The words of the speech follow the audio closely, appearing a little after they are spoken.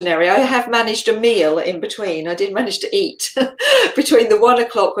I have managed a meal in between. I did manage to eat between the 1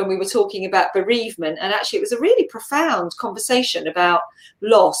 o'clock when we were talking about bereavement, and actually it was a really profound conversation about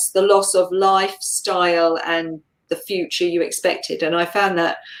loss, the loss of lifestyle and the future you expected. And I found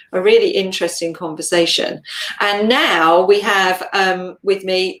that a really interesting conversation. And now we have with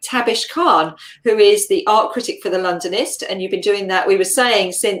me Tabish Khan, who is the art critic for The Londonist, and you've been doing that, we were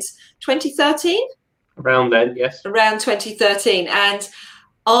saying, since 2013? Around then, yes. Around 2013. And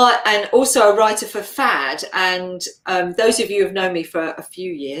also a writer for Fad, and those of you who have known me for a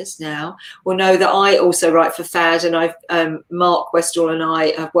few years now will know that I also write for Fad, and Mark Westall and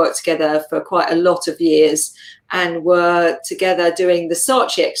I have worked together for quite a lot of years, and were together doing the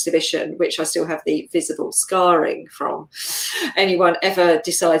Saatchi exhibition, which I still have the visible scarring from. Anyone ever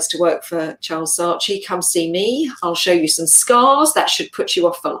decides to work for Charles Saatchi, come see me. I'll show you some scars that should put you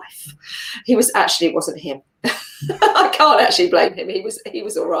off for life. It wasn't him. I can't actually blame him. He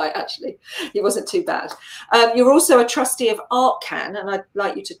was all right, actually. He wasn't too bad. You're also a trustee of ArtCan, and I'd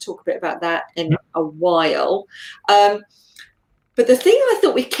like you to talk a bit about that in a while. But the thing I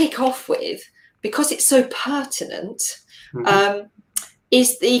thought we'd kick off with, because it's so pertinent,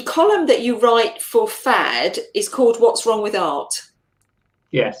 is the column that you write for Fad is called What's Wrong with Art?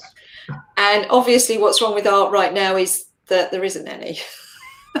 Yes. And obviously what's wrong with art right now is that there isn't any.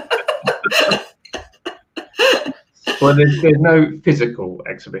 Well, there's no physical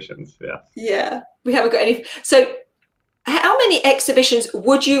exhibitions. Yeah, we haven't got any. So how many exhibitions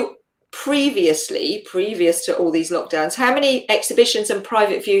would you previous to all these lockdowns, how many exhibitions and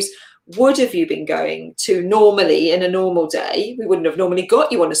private views would have you been going to normally in a normal day? We wouldn't have normally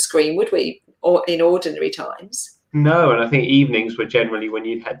got you on a screen, would we, or in ordinary times? No, and I think evenings were generally when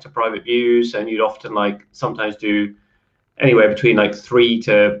you'd head to private views, and you'd often sometimes do anywhere between 3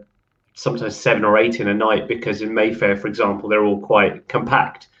 to sometimes 7 or 8 in a night, because in Mayfair, for example, they're all quite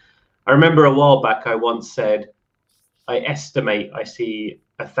compact. I remember a while back I once said, I estimate I see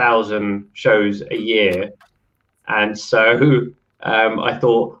 1,000 shows a year, and so I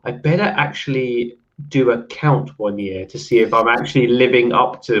thought I'd better actually do a count one year to see if I'm actually living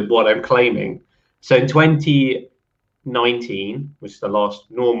up to what I'm claiming. So in 2019, which is the last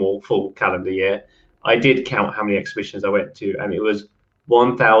normal full calendar year, I did count how many exhibitions I went to, and it was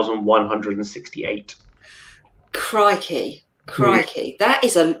 1,168. Crikey.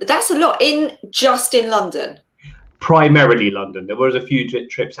 That's a lot just in London. Primarily London. There was a few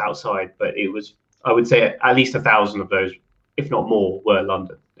trips outside, but it was, I would say, at least 1,000 of those, if not more, were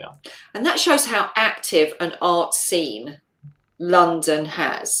London. Yeah. And that shows how active an art scene London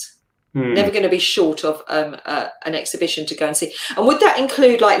has. Never going to be short of an exhibition to go and see. And would that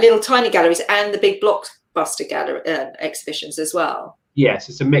include little tiny galleries and the big blockbuster gallery exhibitions as well? Yes,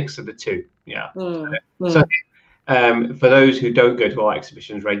 it's a mix of the two. Yeah. So for those who don't go to art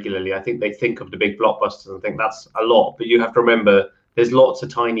exhibitions regularly, I think they think of the big blockbusters and think that's a lot. But you have to remember, there's lots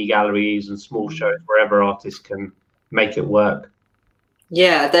of tiny galleries and small shows wherever artists can make it work.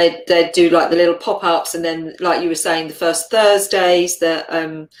 Yeah, they do the little pop-ups, and then, like you were saying, the first Thursdays that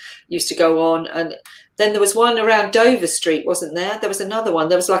used to go on, and then there was one around Dover Street, wasn't there? There was another one.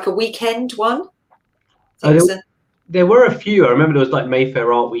 There was a weekend one. There were a few. I remember there was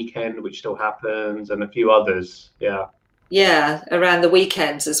Mayfair Art Weekend, which still happens, and a few others. Yeah. Yeah, around the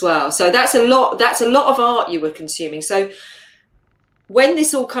weekends as well. So that's a lot. That's a lot of art you were consuming. So when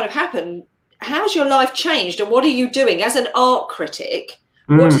this all kind of happened, how's your life changed, and what are you doing as an art critic?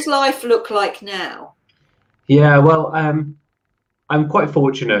 What does life look like now? Yeah, well, I'm quite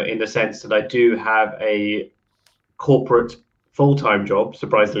fortunate in the sense that I do have a corporate full-time job,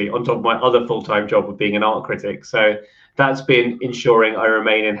 surprisingly, on top of my other full-time job of being an art critic. So that's been ensuring I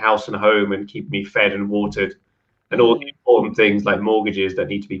remain in house and home and keep me fed and watered, and all the important things like mortgages that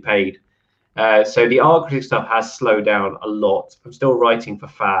need to be paid. So the art critic stuff has slowed down a lot. I'm still writing for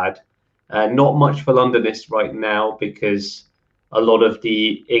Fad. Not much for Londonist right now, because a lot of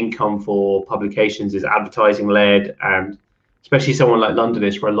the income for publications is advertising led, and especially someone like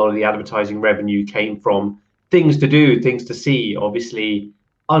Londonist, where a lot of the advertising revenue came from things to do, things to see. Obviously,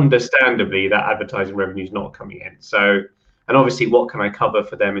 understandably, that advertising revenue is not coming in. So, and obviously, what can I cover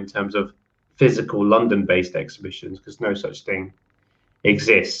for them in terms of physical London-based exhibitions, because no such thing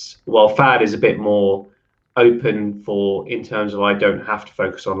exists. While Fad is a bit more open in terms of I don't have to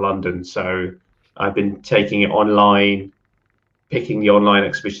focus on London. So I've been taking it online, picking the online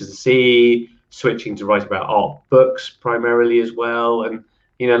exhibitions to see, switching to write about art books primarily as well, and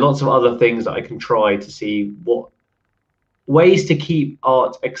lots of other things that I can try to see what ways to keep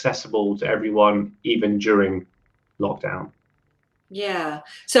art accessible to everyone, even during lockdown. Yeah.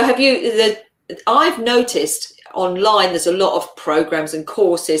 So have you I've noticed online there's a lot of programs and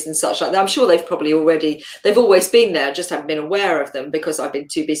courses and such like that. I'm sure they've always been there, just haven't been aware of them because I've been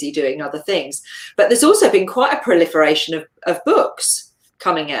too busy doing other things. But there's also been quite a proliferation of books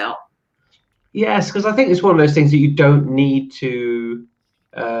coming out. Yes, because I think it's one of those things that you don't need to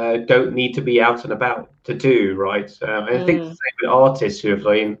be out and about to do, right? I think the same with artists who have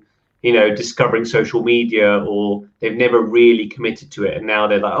been, discovering social media, or they've never really committed to it, and now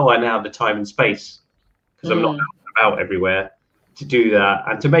they're like, oh, I now have the time and space because I'm not out and about everywhere to do that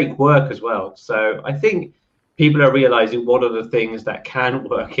and to make work as well. So I think people are realizing what are the things that can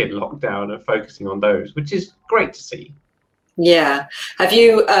work in lockdown and focusing on those, which is great to see. Yeah. Have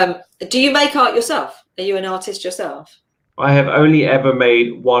you? Do you make art yourself? Are you an artist yourself? I have only ever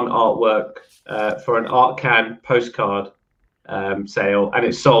made one artwork for an ArtCan postcard sale, and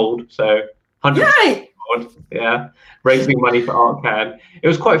it sold. So 100%. Yay! Yeah, raising money for ArtCan. It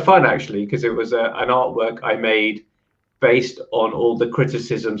was quite fun actually, because it was an artwork I made based on all the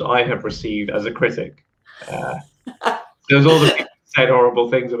criticisms I have received as a critic. There's all the people who said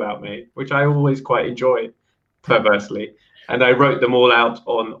horrible things about me, which I always quite enjoy, perversely. And I wrote them all out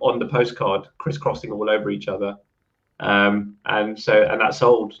on the postcard, crisscrossing all over each other. And that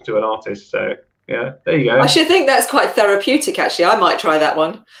sold to an artist. So yeah, there you go. I should think that's quite therapeutic. Actually, I might try that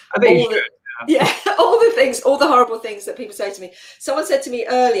one. I think you should. Yeah, all the horrible things that people say to me. Someone said to me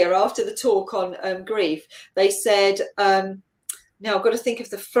earlier after the talk on grief, they said, now I've got to think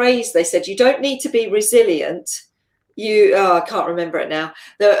of the phrase. They said, you don't need to be resilient. I can't remember it now.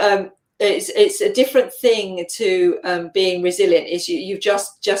 It's a different thing to being resilient. Is you've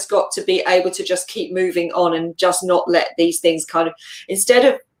just got to be able to just keep moving on and just not let these things kind of,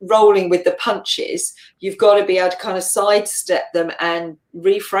 instead of rolling with the punches, you've got to be able to kind of sidestep them and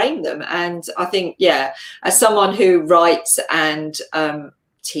reframe them. And I think, yeah, as someone who writes and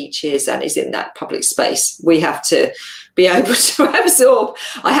teaches and is in that public space, we have to be able to absorb.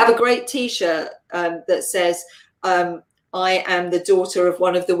 I have a great T-shirt that says, I am the daughter of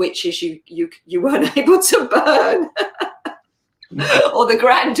one of the witches you weren't able to burn. Or the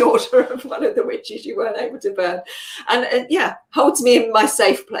granddaughter of one of the witches you weren't able to burn. And yeah, holds me in my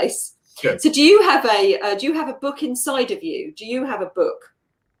safe place. Good. So do you have a book inside of you? Do you have a book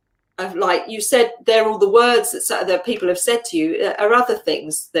of, like you said, they're all the words that people have said to you, are other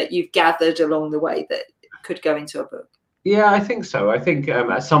things that you've gathered along the way that could go into a book? Yeah, I think so. I think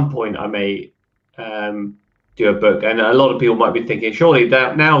at some point I may do a book, and a lot of people might be thinking, surely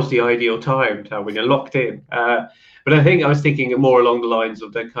now's the ideal time to when you're locked in. But I think I was thinking more along the lines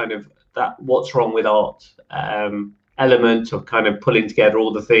of the kind of that what's wrong with art element of kind of pulling together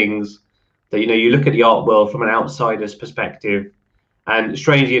all the things that, you look at the art world from an outsider's perspective. And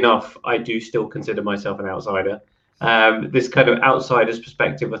strangely enough, I do still consider myself an outsider. This kind of outsider's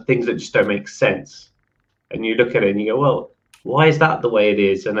perspective of things that just don't make sense. And you look at it and you go, well, why is that the way it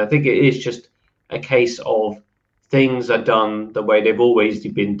is? And I think it is just a case of things are done the way they've always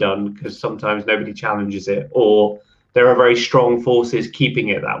been done because sometimes nobody challenges it, or there are very strong forces keeping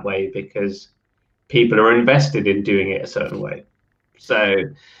it that way because people are invested in doing it a certain way. So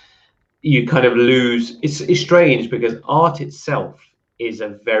you kind of lose. It's strange because art itself is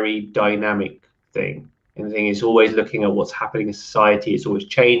a very dynamic thing. And the thing is always looking at what's happening in society. It's always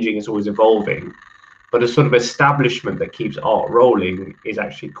changing. It's always evolving. But a sort of establishment that keeps art rolling is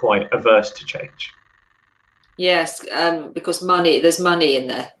actually quite averse to change. Yes, because there's money in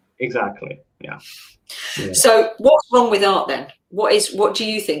there. Exactly. Yeah. So what's wrong with art then? What do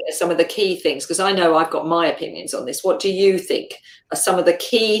you think are some of the key things? Because I know I've got my opinions on this. What do you think are some of the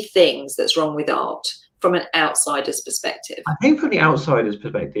key things that's wrong with art from an outsider's perspective? I think from the outsider's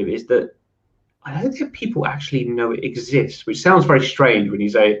perspective is that I don't think people actually know it exists, which sounds very strange when you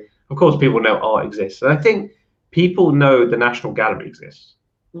say, of course, people know art exists. And I think people know the National Gallery exists.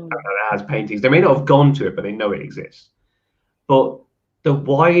 And it has paintings. They may not have gone to it, but they know it exists. But the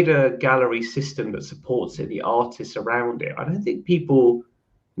wider gallery system that supports it, the artists around it, I don't think people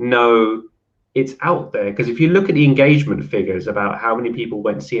know it's out there. Because if you look at the engagement figures about how many people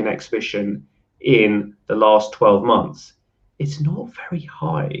went to see an exhibition in the last 12 months, it's not very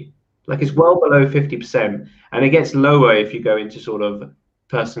high. Like it's well below 50%. And it gets lower if you go into sort of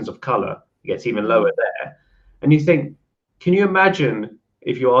persons of color. It gets even lower there. And you think, can you imagine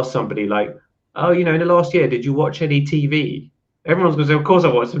if you ask somebody like, oh, in the last year, did you watch any TV? Everyone's going to say, of course I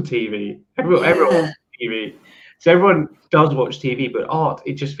watched some TV. Everyone watches TV. So everyone does watch TV, but art,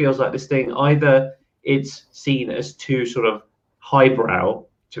 it just feels like this thing. Either it's seen as too sort of highbrow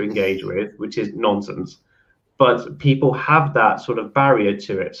to engage with, which is nonsense, but people have that sort of barrier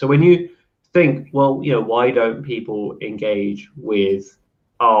to it. So when you think, well, why don't people engage with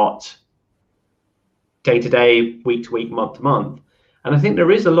art day to day, week to week, month to month. And I think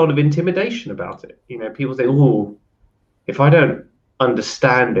there is a lot of intimidation about it. You know, people think, oh, if I don't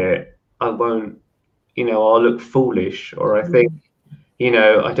understand it, I won't, you know, I'll look foolish, or I think, you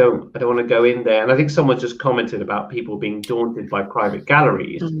know, I don't want to go in there. And I think someone just commented about people being daunted by private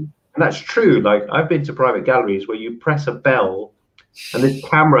galleries. And that's true. Like, I've been to private galleries where you press a bell and this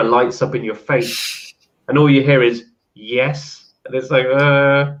camera lights up in your face and all you hear is yes. And it's like,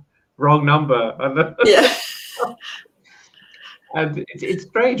 wrong number. Yeah. And it's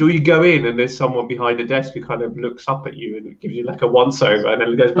strange. Or you go in and there's someone behind a desk who kind of looks up at you and gives you like a once over and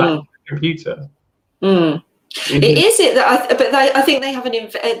then goes back to the computer. Is it that? I think they have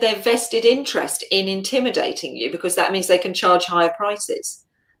their vested interest in intimidating you, because that means they can charge higher prices.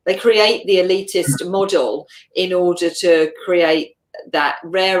 They create the elitist model in order to create that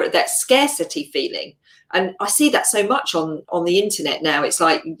scarcity feeling. And I see that so much on the internet now. It's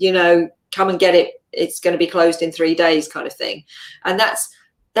like, you know, come and get it. It's going to be closed in 3 days kind of thing. And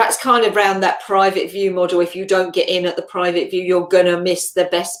that's kind of around that private view model. If you don't get in at the private view, you're going to miss the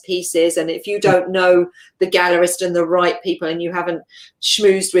best pieces. And if you don't know the gallerist and the right people and you haven't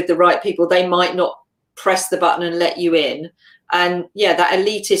schmoozed with the right people, they might not press the button and let you in. And yeah, that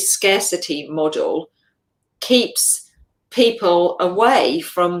elitist scarcity model keeps people away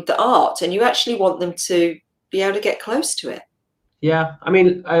from the art, and you actually want them to be able to get close to it. Yeah, I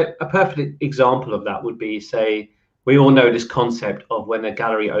mean, a perfect example of that would be, say, we all know this concept of when a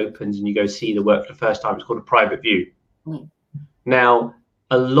gallery opens and you go see the work for the first time, it's called a private view. Now,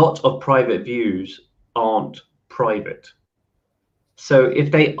 a lot of private views aren't private. So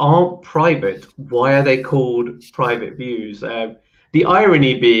if they aren't private, why are they called private views? The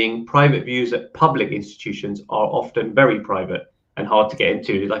irony being, private views at public institutions are often very private and hard to get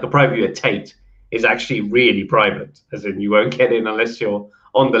into. Like a private view at Tate is actually really private, as in you won't get in unless you're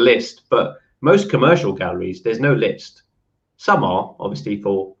on the list. But most commercial galleries, there's no list. Some are, obviously,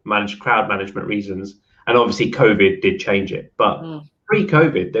 for crowd management reasons. And obviously COVID did change it. But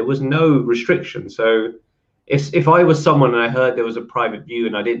pre-COVID, there was no restriction. So if I was someone and I heard there was a private view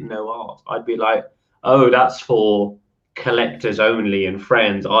and I didn't know art, I'd be like, oh, that's for collectors only and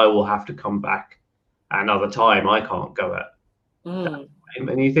friends. I will have to come back another time. I can't go at that time.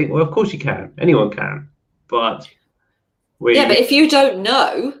 And you think, well, of course you can. Anyone can. But but if you don't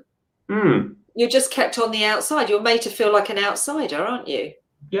know, you're just kept on the outside. You're made to feel like an outsider, aren't you?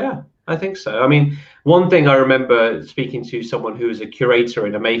 Yeah, I think so. I mean, one thing I remember speaking to someone who was a curator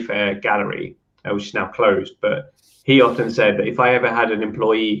in a Mayfair gallery, which is now closed, but he often said that if I ever had an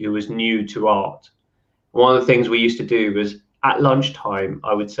employee who was new to art, one of the things we used to do was at lunchtime,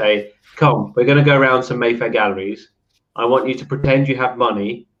 I would say, come, we're going to go around some Mayfair galleries. I want you to pretend you have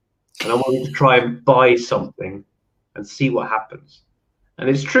money and I want you to try and buy something and see what happens. And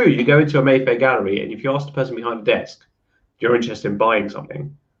it's true, you go into a Mayfair gallery and if you ask the person behind the desk, if you're interested in buying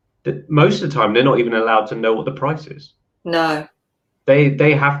something, that most of the time they're not even allowed to know what the price is. No.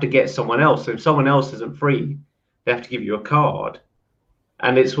 They have to get someone else. So if someone else isn't free, they have to give you a card.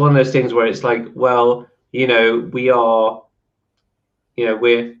 And it's one of those things where it's like, well, you know, we're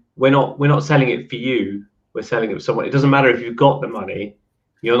not selling it for you. We're selling it for someone. It doesn't matter if you've got the money,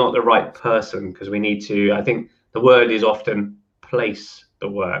 you're not the right person, because we need to, I think the word is often place the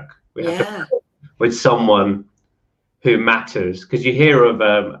work. We have to with someone who matters, because you hear of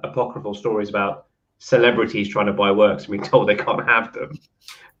apocryphal stories about celebrities trying to buy works and being told they can't have them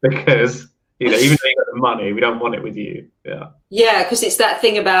because, you know, even though you got the money, we don't want it with you. Yeah, because it's that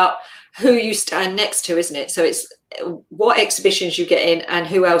thing about who you stand next to, isn't it? So it's what exhibitions you get in and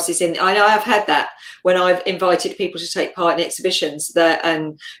who else is in. I know I've had that when I've invited people to take part in exhibitions,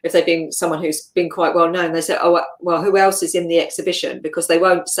 and if they've been someone who's been quite well known, they say, oh, well, who else is in the exhibition? Because they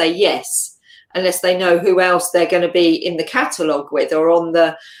won't say yes unless they know who else they're going to be in the catalogue with, or on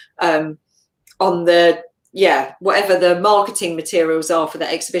the whatever the marketing materials are for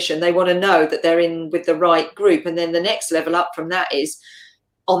that exhibition. They want to know that they're in with the right group. And then the next level up from that is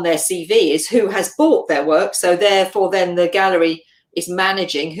on their CV is who has bought their work. So therefore then the gallery is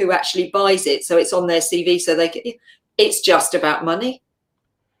managing who actually buys it. So it's on their CV. So it's just about money.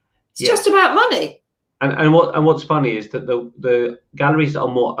 It's just about money. And what's funny is that the galleries that are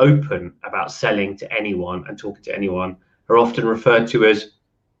more open about selling to anyone and talking to anyone are often referred to as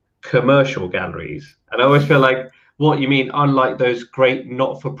commercial galleries. And I always feel like, what you mean, unlike those great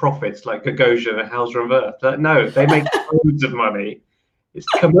not-for-profits like Gagosian and Hauser and Wirth? No, they make loads of money. It's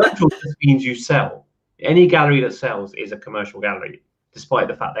commercial just means you sell. Any gallery that sells is a commercial gallery, despite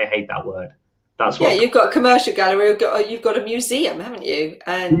the fact they hate that word. That's what. Yeah, you've got a commercial gallery, you've got a museum, haven't you?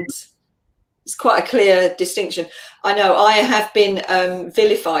 And It's quite a clear distinction. I know I have been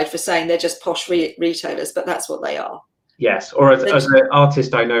vilified for saying they're just posh retailers, but that's what they are. Yes, or as an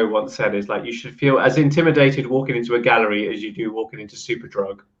artist I know once said, is like you should feel as intimidated walking into a gallery as you do walking into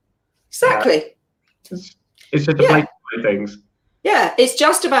Superdrug. Exactly. It's just a place to buy things. Yeah, it's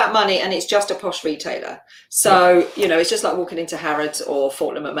just about money, and it's just a posh retailer. So, you know, it's just like walking into Harrods or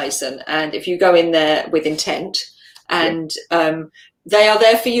Fortnum & Mason. And if you go in there with intent, and they are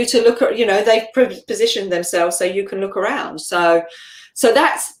there for you to look at, you know, they've positioned themselves so you can look around. So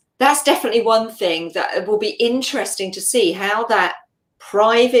that's definitely one thing that will be interesting to see, how that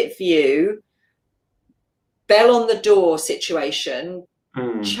private view, bell on the door situation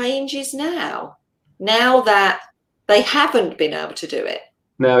changes now that they haven't been able to do it.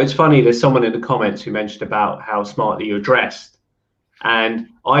 No, it's funny. There's someone in the comments who mentioned about how smartly you're dressed. And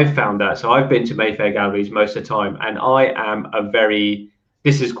I've found that. So I've been to Mayfair galleries most of the time, and I am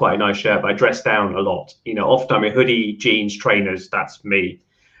this is quite a nice shirt, but I dress down a lot. You know, often I'm a hoodie, jeans, trainers. That's me.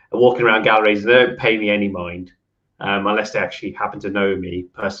 Walking around galleries, they don't pay me any mind, unless they actually happen to know me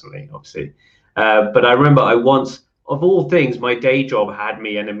personally, obviously. But I remember I once, of all things, my day job had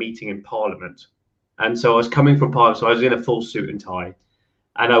me in a meeting in Parliament. And so I was coming from Parliament, so I was in a full suit and tie.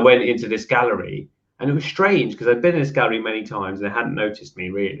 And I went into this gallery, and it was strange because I'd been in this gallery many times and they hadn't noticed me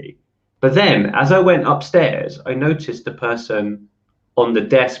really. But then as I went upstairs, I noticed the person on the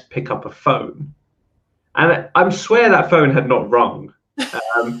desk pick up a phone. And I swear that phone had not rung.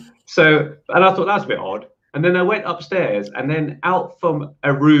 And I thought that's a bit odd. And then I went upstairs, and then out from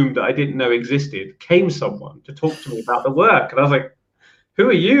a room that I didn't know existed came someone to talk to me about the work. And I was like, who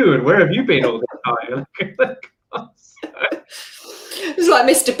are you and where have you been all this time? It's like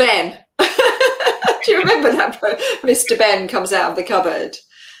Mr. Ben. Do you remember that? Mr. Ben comes out of the cupboard.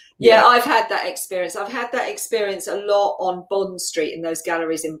 Yeah, I've had that experience. I've had that experience a lot on Bond Street, in those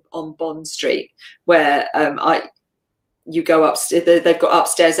galleries on Bond Street, where you go upstairs. They've got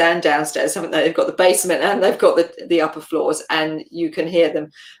upstairs and downstairs, haven't they? They've got the basement and they've got the upper floors, and you can hear them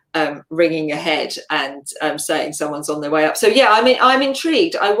ringing ahead and saying someone's on their way up. So yeah, I mean, I'm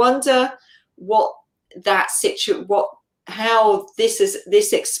intrigued. I wonder what how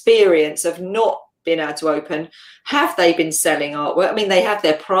this experience of not being able to open, have they been selling artwork? I mean, they have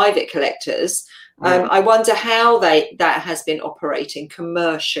their private collectors. I wonder how that has been operating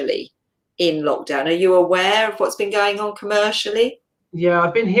commercially in lockdown. Are you aware of what's been going on commercially? Yeah,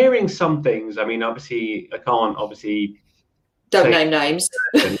 I've been hearing some things. I mean, obviously, I can't don't name names.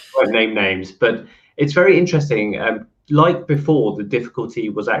 Won't name names, but it's very interesting. Like before, the difficulty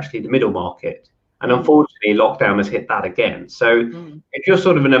was actually the middle market. And unfortunately, lockdown has hit that again. So if you're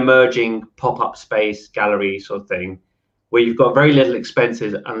sort of an emerging pop-up space gallery sort of thing, where you've got very little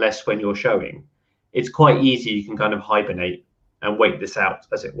expenses, unless when you're showing, it's quite easy. You can kind of hibernate and wait this out,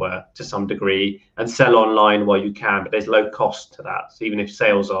 as it were, to some degree, and sell online while you can. But there's low cost to that. So even if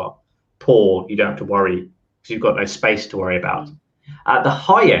sales are poor, you don't have to worry because you've got no space to worry about. At the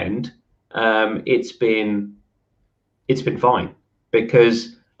high end, it's been fine,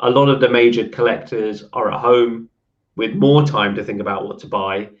 because a lot of the major collectors are at home with more time to think about what to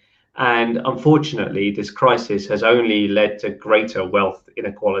buy. And unfortunately, this crisis has only led to greater wealth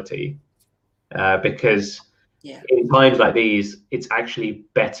inequality, because in times like these, it's actually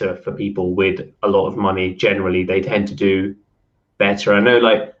better for people with a lot of money. Generally, they tend to do better. I know,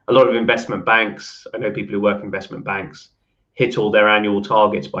 like a lot of investment banks, I know people who work in investment banks hit all their annual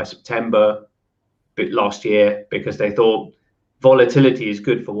targets by September last year, because they thought volatility is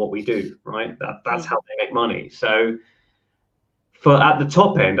good for what we do, right? That's how they make money. So at the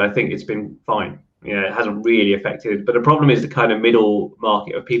top end, I think it's been fine. You know, it hasn't really affected. But the problem is the kind of middle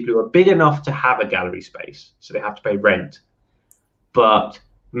market of people who are big enough to have a gallery space, so they have to pay rent, but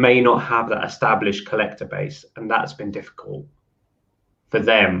may not have that established collector base. And that's been difficult for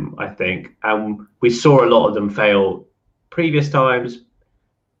them, I think. And we saw a lot of them fail previous times.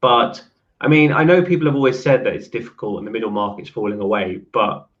 But I mean, I know people have always said that it's difficult and the middle market's falling away,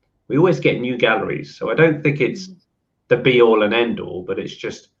 but we always get new galleries. So I don't think it's the be all and end all, but it's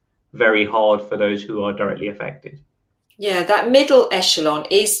just very hard for those who are directly affected. Yeah, that middle echelon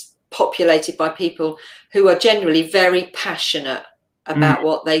is populated by people who are generally very passionate about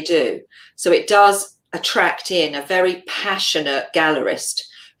what they do. So it does attract in a very passionate gallerist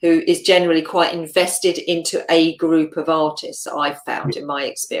who is generally quite invested into a group of artists, I've found in my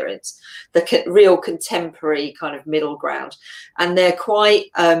experience, the real contemporary kind of middle ground. And they're quite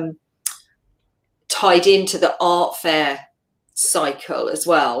tied into the art fair cycle as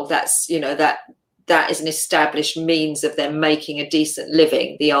well. That's, you know, that that is an established means of them making a decent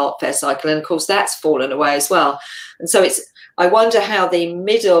living, the art fair cycle. And of course, that's fallen away as well. And so I wonder how the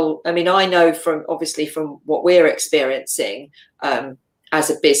middle, I mean, I know from what we're experiencing as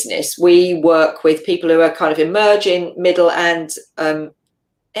a business, we work with people who are kind of emerging, middle, and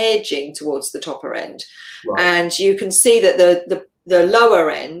edging towards the topper end. Right. And you can see that the lower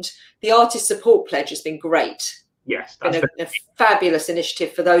end, the artist support pledge has been great. Yes, that's been a fabulous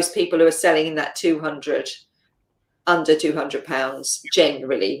initiative for those people who are selling in that under £200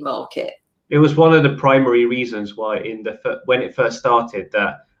 generally market. It was one of the primary reasons why when it first started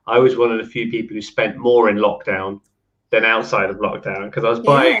that I was one of the few people who spent more in lockdown than outside of lockdown, because I was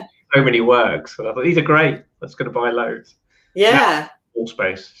buying so many works and I thought, these are great, I'm just going to buy loads. Yeah. All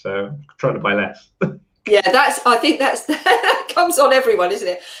space, so I'm trying to buy less. Yeah, I think that comes on everyone, isn't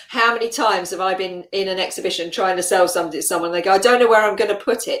it? How many times have I been in an exhibition trying to sell something to someone, they go, I don't know where I'm going to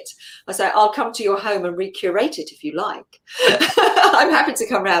put it. I say, I'll come to your home and recurate it if you like. I'm happy to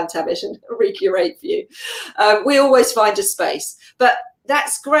come round, Tavish, and recurate for you. We always find a space, but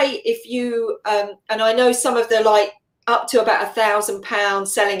that's great if you, and I know some of the like up to about £1,000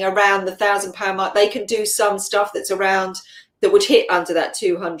 selling around the £1,000 mark, they can do some stuff that's around that would hit under that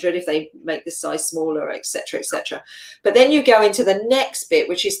 200 if they make the size smaller, etc., etc. But then you go into the next bit,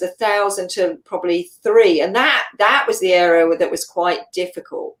 which is the 1,000 to probably 3, and that was the area that was quite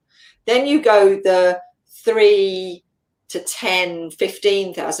difficult. Then you go the 3 to 10,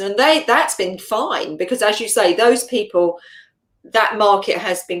 15,000, and that's been fine, because as you say, those people, that market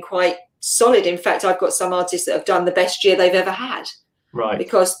has been quite solid. In fact, I've got some artists that have done the best year they've ever had, right?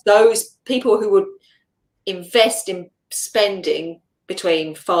 Because those people who would invest in spending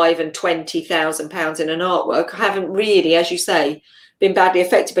between £5,000 and £20,000 in an artwork haven't really, as you say, been badly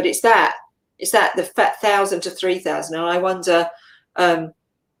affected. But it's that the 1,000 to 3,000, and I wonder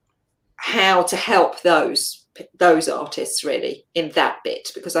how to help those artists really in that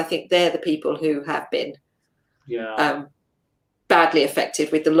bit, because I think they're the people who have been badly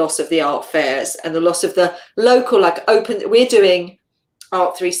affected with the loss of the art fairs and the loss of the local, like open. We're doing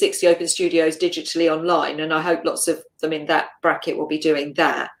Art 360 Open Studios digitally online, and I hope lots of them in that bracket will be doing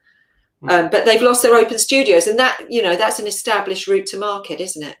that. But they've lost their open studios, and that, that's an established route to market,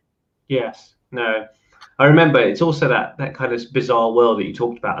 isn't it? Yes. No, I remember it's also that kind of bizarre world that you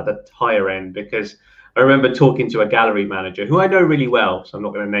talked about at the higher end, because I remember talking to a gallery manager who I know really well, so I'm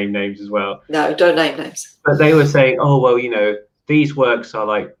not going to name names as well. No, don't name names. But they were saying, oh, well, these works are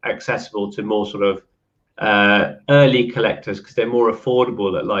like accessible to more sort of early collectors because they're more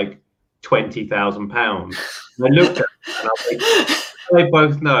affordable at like £20,000. I looked at them and I was like, they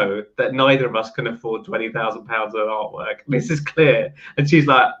both know that neither of us can afford £20,000 of artwork. This is clear. And she's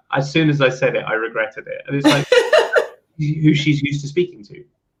like, as soon as I said it, I regretted it. And it's like who she's used to speaking to.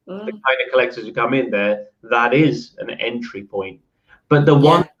 The kind of collectors who come in there, that is an entry point. But the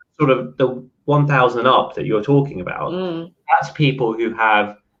one sort of the 1,000 up that you're talking about, that's people who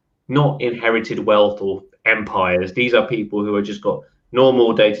have not inherited wealth or empires. These are people who have just got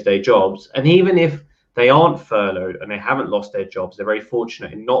normal day-to-day jobs, and even if they aren't furloughed and they haven't lost their jobs, they're very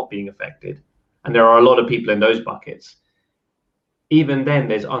fortunate in not being affected, and there are a lot of people in those buckets. Even then,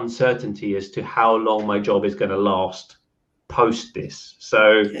 there's uncertainty as to how long my job is going to last post this.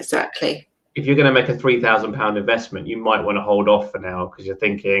 So exactly, if you're going to make a £3,000 investment, you might want to hold off for now, because you're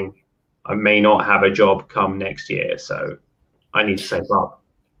thinking, I may not have a job come next year, so I need to save up.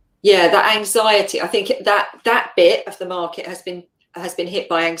 Yeah, that anxiety. I think that bit of the market has been hit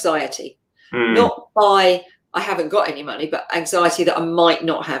by anxiety, not by I haven't got any money, but anxiety that I might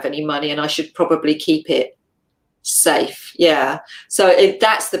not have any money and I should probably keep it safe. Yeah. So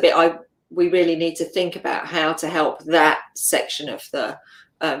that's the bit we really need to think about, how to help that section of the.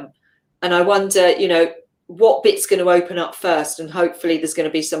 And I wonder, what bit's going to open up first, and hopefully there's going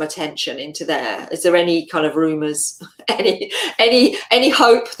to be some attention into there. Is there any kind of rumours, any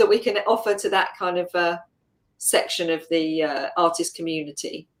hope that we can offer to that kind of section of the artist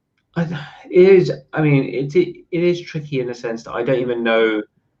community? It is. I mean, it is tricky in the sense that I don't even know,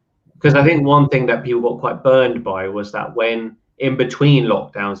 because I think one thing that people got quite burned by was that when in between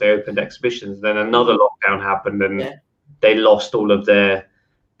lockdowns they opened exhibitions, then another lockdown happened and they lost all of their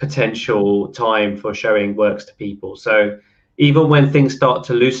potential time for showing works to people. So even when things start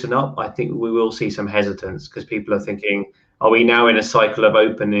to loosen up, I think we will see some hesitance, because people are thinking, are we now in a cycle of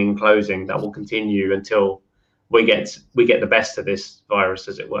opening, closing that will continue until we get the best of this virus,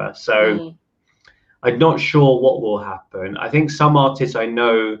 as it were? So I'm not sure what will happen. I think some artists I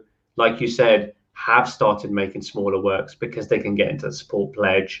know, like you said, have started making smaller works because they can get into the support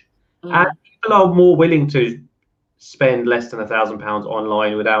pledge, and people are more willing to spend less than £1,000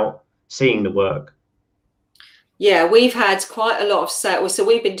 online without seeing the work. Yeah, we've had quite a lot of sales. So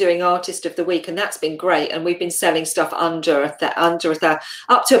we've been doing Artist of the Week, and that's been great. And we've been selling stuff under up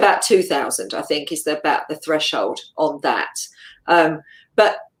to about 2,000, I think, is about the threshold on that.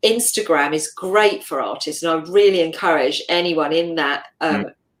 But Instagram is great for artists, and I would really encourage anyone in that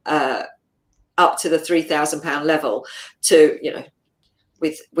up to the £3,000 level to, you know,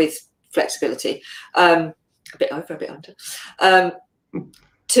 with flexibility, a bit over, a bit under.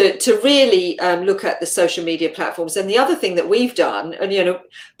 To really look at the social media platforms. And the other thing that we've done, and you know,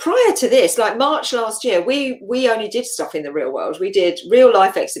 prior to this, like March last year, we only did stuff in the real world. We did real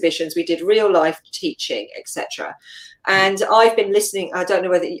life exhibitions, we did real life teaching, etc. And I've been listening. I don't know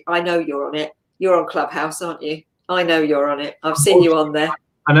whether I know you're on it. You're on Clubhouse, aren't you? I know you're on it. I've seen you on there.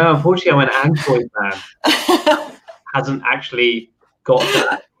 I know. Unfortunately, I'm an Android man. Hasn't actually got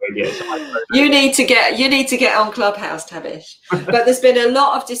that. Yet, so you need to get on Clubhouse, Tabish. But there's been a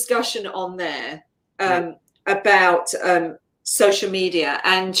lot of discussion on there about social media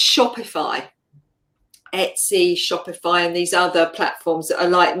and Shopify, Etsy, Shopify, and these other platforms that are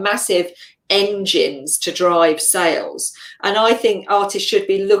like massive engines to drive sales. And I think artists should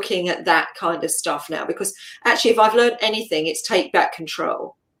be looking at that kind of stuff now, because actually, if I've learned anything, it's take back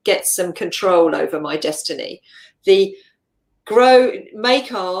control, get some control over my destiny.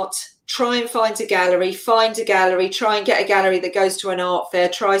 Make art, try and find a gallery, try and get a gallery that goes to an art fair,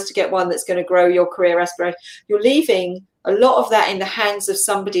 tries to get one that's going to grow your career aspiration. You're leaving a lot of that in the hands of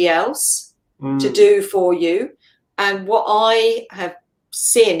somebody else to do for you. And what I have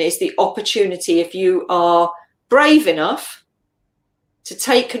seen is the opportunity, if you are brave enough to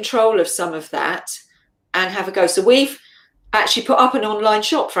take control of some of that and have a go. So we've actually put up an online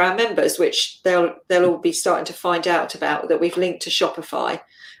shop for our members, which they'll all be starting to find out about, that we've linked to Shopify.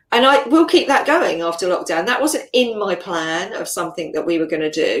 And I will keep that going after lockdown. That wasn't in my plan of something that we were going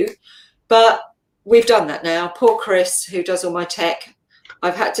to do, but we've done that now. Poor Chris, who does all my tech,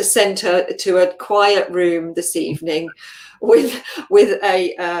 I've had to send her to a quiet room this evening with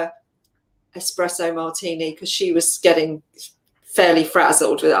a espresso martini, because she was getting fairly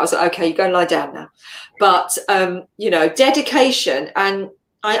frazzled with it. I was like, okay, you go and lie down now. But, you know, dedication. And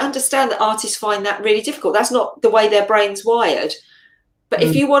I understand that artists find that really difficult. That's not the way their brain's wired. But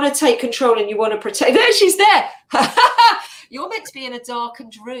if you want to take control and you want to protect, there she's there. You're meant to be in a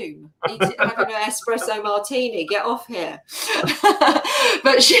darkened room, having an espresso martini. Get off here.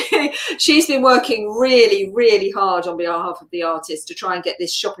 But she's been working really, really hard on behalf of the artists to try and get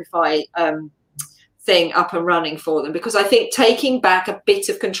this Shopify thing up and running for them, because I think taking back a bit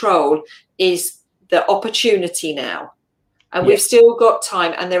of control is the opportunity now. And we've still got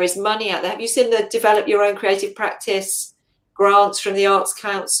time, and there is money out there. Have you seen the Develop Your Own Creative Practice grants from the Arts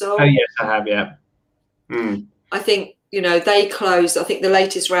Council? Oh, yes, I have, yeah. I think, you know, they close. I think the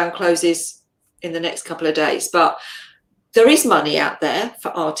latest round closes in the next couple of days. But there is money out there for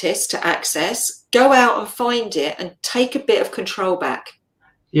artists to access. Go out and find it and take a bit of control back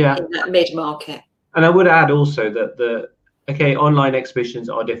in that mid-market. And I would add also that online exhibitions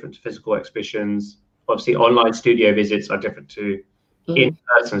are different to physical exhibitions. Obviously, online studio visits are different to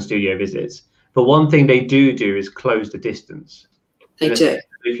in-person studio visits. But one thing they do is close the distance. They do.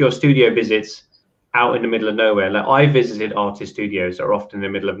 If your studio visits out in the middle of nowhere, like I visited artist studios that are often in the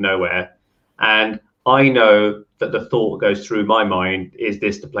middle of nowhere, and I know that the thought goes through my mind, is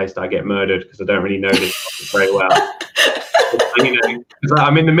this the place that I get murdered? Because I don't really know this very well. You know, because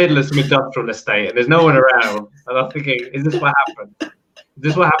I'm in the middle of some industrial estate and there's no one around, and I'm thinking, is this what happened? Is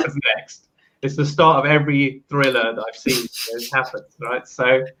this what happens next? It's the start of every thriller that I've seen. This happens, right?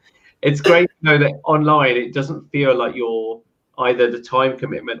 So it's great to know that online it doesn't feel like you're either the time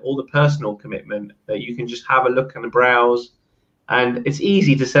commitment or the personal commitment, that you can just have a look and browse, and it's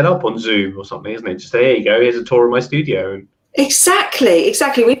easy to set up on Zoom or something, isn't it? Just say, here you go, here's a tour of my studio. And Exactly.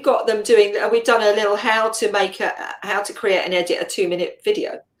 We've got them we've done a little how to create and edit a 2-minute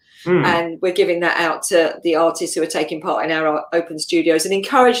video. And we're giving that out to the artists who are taking part in our open studios and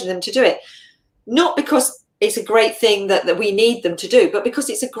encouraging them to do it. Not because it's a great thing that we need them to do, but because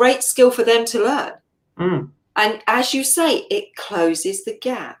it's a great skill for them to learn. And as you say, it closes the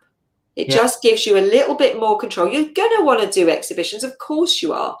gap. It just gives you a little bit more control. You're going to want to do exhibitions. Of course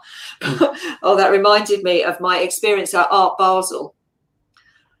you are. Oh, that reminded me of my experience at Art Basel.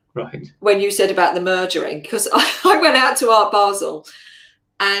 Right. When you said about the mergering, because I went out to Art Basel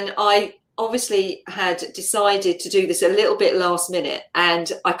and I obviously had decided to do this a little bit last minute,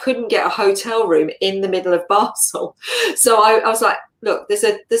 and I couldn't get a hotel room in the middle of Basel. So I was like, look, there's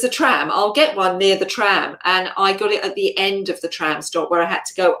a tram. I'll get one near the tram. And I got it at the end of the tram stop where I had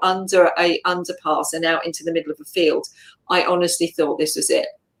to go under a underpass and out into the middle of a field. I honestly thought this was it.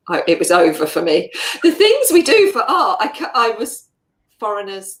 it was over for me. The things we do for art, I was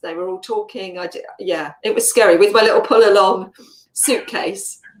foreigners. They were all talking. It was scary with my little pull along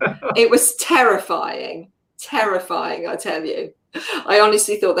suitcase. It was terrifying, I tell you. I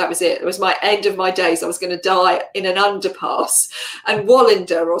honestly thought that was it. It was my end of my days. I was going to die in an underpass and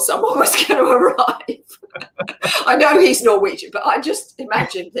Wallander or someone was going to arrive. I know he's Norwegian, but I just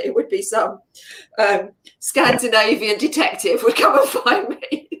imagined that it would be some Scandinavian detective would come and find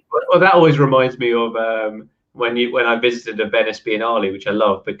me. Well, that always reminds me of when I visited the Venice Biennale, which I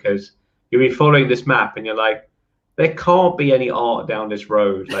love, because you'll be following this map and you're like, there can't be any art down this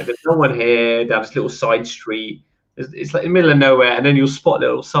road. Like, there's no one here down this little side street. It's like in the middle of nowhere, and then you'll spot a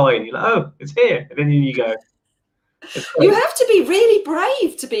little sign. You're like, oh, it's here. And then you go. You have to be really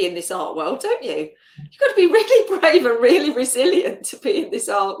brave to be in this art world, don't you? You've got to be really brave and really resilient to be in this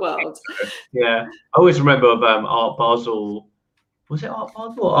art world. Yeah. I always remember of Art Basel. Was it Art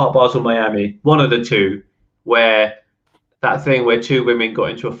Basel or Art Basel Miami? One of the two, where that thing where two women got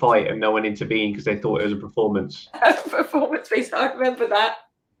into a fight and no one intervened because they thought it was a performance. Performance piece, I remember that.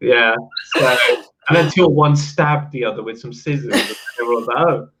 Yeah. So, and until one stabbed the other with some scissors, and they were like,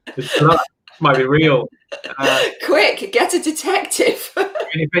 oh, this might be real. Quick, get a detective. And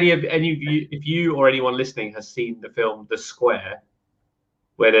if you or anyone listening has seen the film The Square,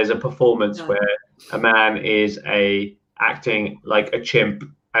 where there's a performance where a man is acting like a chimp,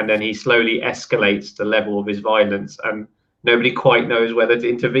 and then he slowly escalates the level of his violence, and nobody quite knows whether to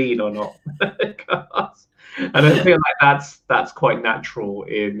intervene or not. And I feel like that's quite natural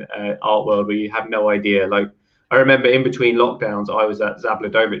in art world, where you have no idea. Like, I remember in between lockdowns, I was at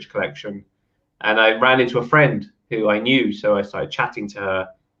Zabludovic collection, and I ran into a friend who I knew, so I started chatting to her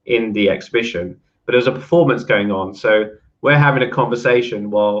in the exhibition. But there was a performance going on, so we're having a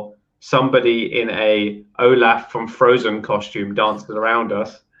conversation while somebody in a Olaf from Frozen costume dances around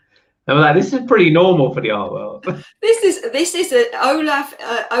us. And we're like, this is pretty normal for the art world. This is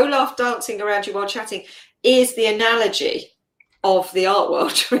Olaf dancing around you while chatting is the analogy of the art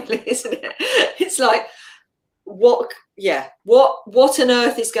world, really, isn't it? It's like, what on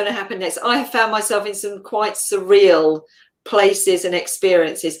earth is going to happen next? I have found myself in some quite surreal places and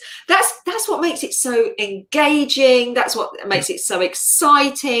experiences. That's what makes it so engaging. That's what makes it so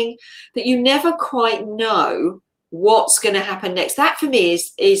exciting, that you never quite know what's going to happen next. That for me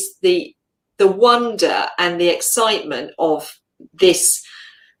is the wonder and the excitement of this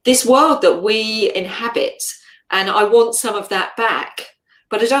world that we inhabit. And I want some of that back,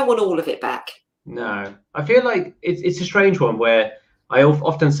 but I don't want all of it back. No, I feel like it's a strange one, where I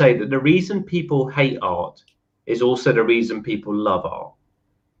often say that the reason people hate art is also the reason people love art.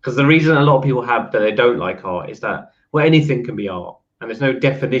 Because the reason a lot of people have that they don't like art is that, well, anything can be art, and there's no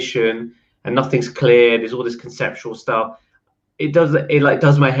definition and nothing's clear. There's all this conceptual stuff. It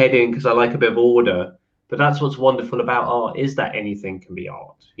does my head in, because I like a bit of order. But that's what's wonderful about art, is that anything can be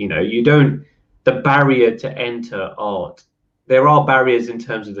art. You know, the barrier to enter art, there are barriers in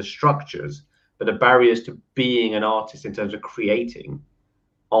terms of the structures, but the barriers to being an artist in terms of creating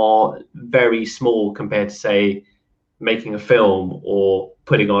are very small compared to, say, making a film or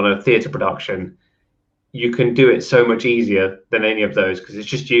putting on a theatre production. You can do it so much easier than any of those, because it's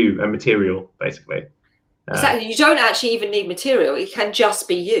just you and material, basically. Exactly. You don't actually even need material. It can just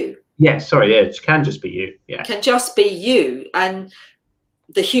be you. Yeah, sorry, yeah, it can just be you. Yeah. It can just be you and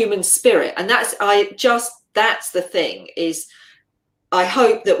the human spirit. And that's the thing, is I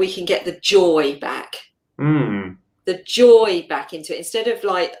hope that we can get the joy back. The joy back into it, instead of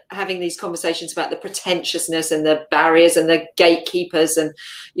like having these conversations about the pretentiousness and the barriers and the gatekeepers, and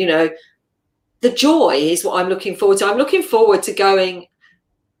the joy is what I'm looking forward to. I'm looking forward to going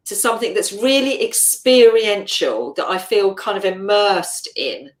to something that's really experiential, that I feel kind of immersed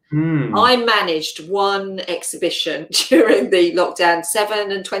in. I managed one exhibition during the lockdown,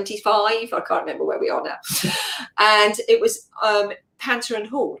 7 and 25, I can't remember where we are now, and it was Pantheon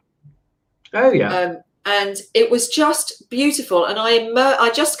Hall. Oh yeah. And it was just beautiful, and I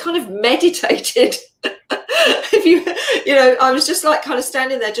just kind of meditated. I was just like kind of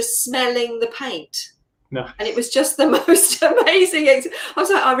standing there, just smelling the paint. No. And it was just the most amazing.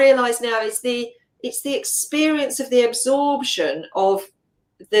 I realised now it's the experience of the absorption of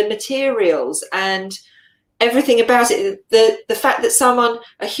the materials and everything about it. The fact that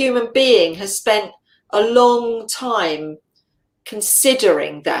a human being, has spent a long time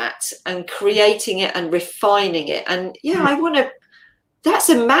considering that and creating it and refining it. And that's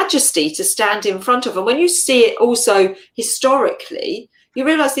a majesty to stand in front of. And when you see it also historically, you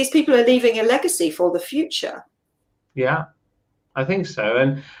realize these people are leaving a legacy for the future. Yeah, I think so.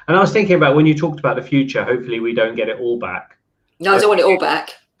 And I was thinking about, when you talked about the future, hopefully we don't get it all back. No, I don't want it all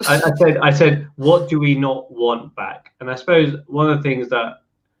back. I said, what do we not want back? And I suppose one of the things that,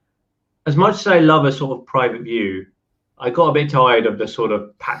 as much as I love a sort of private view, I got a bit tired of the sort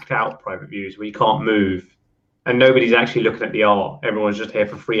of packed out private views where you can't move and nobody's actually looking at the art. Everyone's just here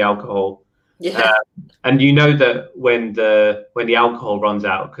for free alcohol. Yeah. And you know that when the alcohol runs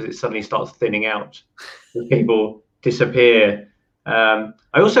out, because it suddenly starts thinning out, people disappear. I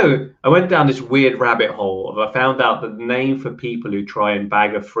went down this weird rabbit hole of, I found out that the name for people who try and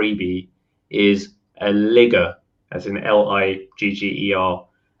bag a freebie is a ligger, as in Ligger.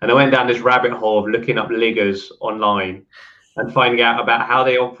 And I went down this rabbit hole of looking up liggers online and finding out about how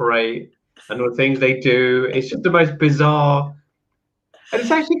they operate and the things they do. It's just the most bizarre. And it's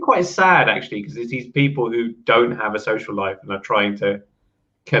actually quite sad, actually, because it's these people who don't have a social life and are trying to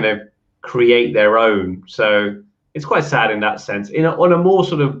kind of create their own. So it's quite sad in that sense. On a more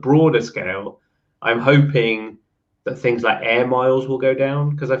sort of broader scale, I'm hoping that things like air miles will go down,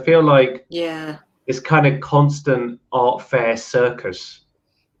 because I feel like this kind of constant art fair circus,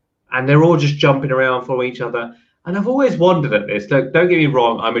 and they're all just jumping around for each other. And I've always wondered at this. Look, don't get me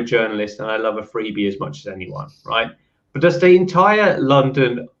wrong, I'm a journalist and I love a freebie as much as anyone, right? But does the entire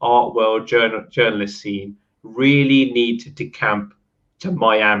London art world journalist scene really need to decamp to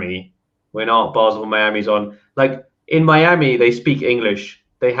Miami when Art Basel Miami's on? Like, in Miami, they speak English.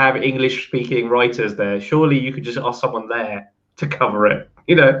 They have English-speaking writers there. Surely you could just ask someone there to cover it,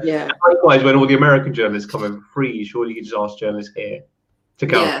 you know? Yeah. Likewise, when all the American journalists come in for free, surely you could just ask journalists here to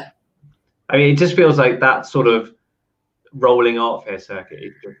cover it. I mean, it just feels like that sort of rolling art fair circuit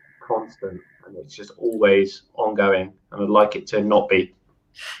is just constant. And it's just always ongoing, and I'd like it to not be.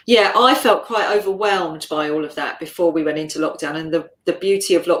 Yeah, I felt quite overwhelmed by all of that before we went into lockdown, and the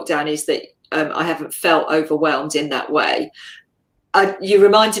beauty of lockdown is that I haven't felt overwhelmed in that way. You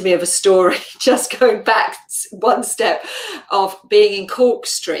reminded me of a story, just going back one step, of being in Cork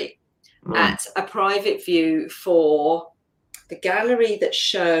Street at a private view for the gallery that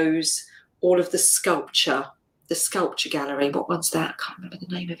shows all of the sculpture gallery. What one's that? I can't remember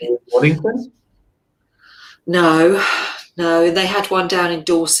the name of it. Waddington? No, they had one down in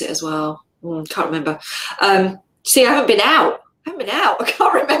Dorset as well. Can't remember. See, I haven't been out. I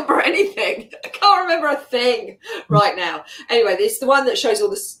can't remember anything. I can't remember a thing right now. Anyway, it's the one that shows all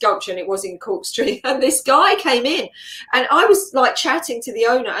the sculpture, and it was in Cork Street. And this guy came in, and I was like chatting to the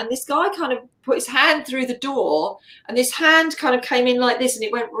owner, and this guy kind of put his hand through the door, and this hand kind of came in like this, and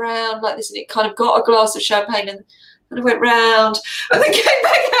it went round like this, and it kind of got a glass of champagne and it went round, and then came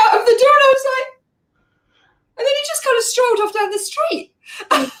back out of the door, and I was like, and then he just kind of strolled off down the street.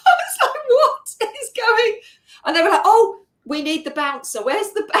 I was like, what is going? And they were like, oh, we need the bouncer.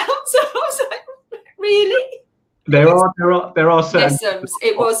 Where's the bouncer? I was like, really? There are certain. Messams.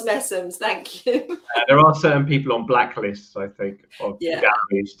 It was Messams. Thank you. There are certain people on blacklists, I think, of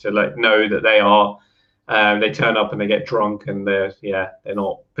galleries to know that they are. They turn up and they get drunk, and they're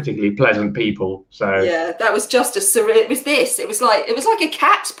not particularly pleasant people. So yeah, that was just a surreal. It was like a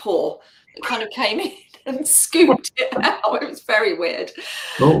cat's paw that kind of came in and scooped it out. It was very weird.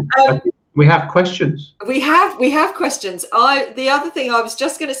 Cool. We have questions. We have questions. The other thing I was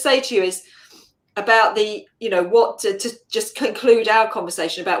just going to say to you is about the, what to just conclude our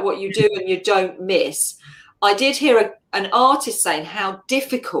conversation about what you do and you don't miss. I did hear an artist saying how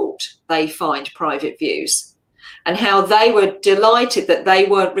difficult they find private views, and how they were delighted that they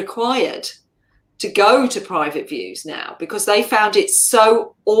weren't required to go to private views now, because they found it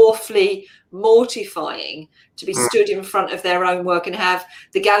so awfully mortifying to be stood in front of their own work and have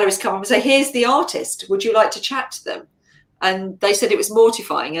the galleries come up and say, here's the artist, would you like to chat to them? And they said it was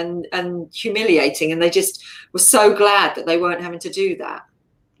mortifying and humiliating, and they just were so glad that they weren't having to do that.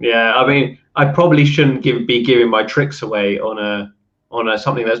 Yeah, I mean, I probably shouldn't be giving my tricks away on a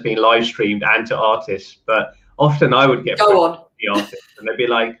something that's being live streamed and to artists, but often I would get the artist, and they'd be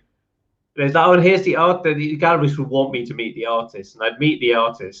like, "There's that one. Here's the art." The galleries would want me to meet the artist, and I'd meet the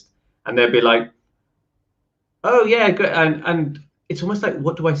artist, and they'd be like, "Oh yeah, good." And it's almost like,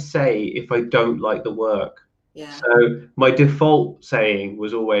 what do I say if I don't like the work? Yeah. So my default saying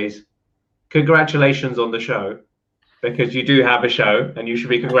was always, "Congratulations on the show," because you do have a show and you should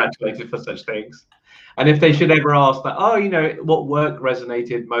be congratulated for such things. And if they should ever ask that, "Oh, what work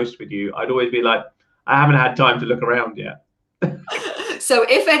resonated most with you?" I'd always be like, "I haven't had time to look around yet." So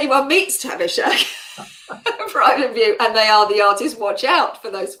if anyone meets Tavisha, private view, and they are the artist, watch out for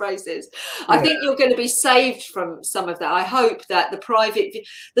those phrases. I think you're going to be saved from some of that. I hope that the private view,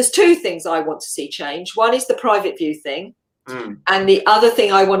 there's two things I want to see change. One is the private view thing. And the other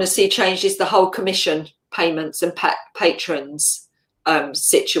thing I want to see changed is the whole commission payments and patrons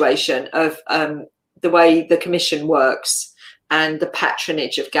situation of the way the commission works. and the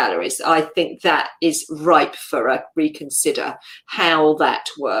patronage of galleries. I think that is ripe for a reconsider how that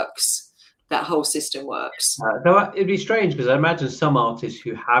works, that whole system works. Though it'd be strange because I imagine some artists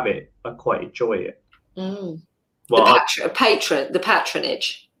who have it are quite enjoy it. Well, the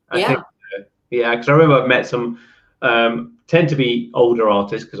patronage. I think, yeah, because I remember I've met some tend to be older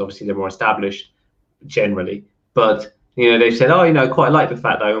artists because obviously they're more established generally, but they've said, quite like the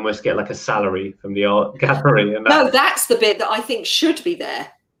fact that I almost get like a salary from the art gallery. And no, that's the bit that I think should be there.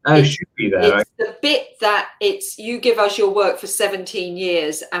 Should be there. It's the bit that you give us your work for 17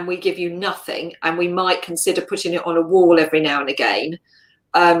 years and we give you nothing, and we might consider putting it on a wall every now and again,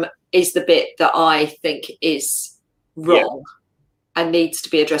 is the bit that I think is wrong and needs to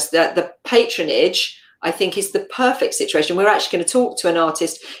be addressed. The patronage, I think, is the perfect situation. We're actually going to talk to an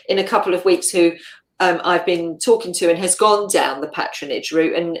artist in a couple of weeks who I've been talking to and has gone down the patronage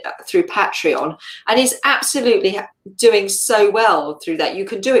route and through Patreon, and is absolutely doing so well through that. You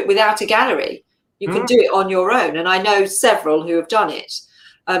can do it without a gallery. You can do it on your own. And I know several who have done it.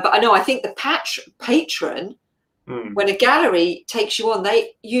 But I think the patron, when a gallery takes you on,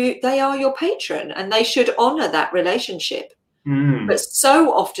 they are your patron, and they should honour that relationship. But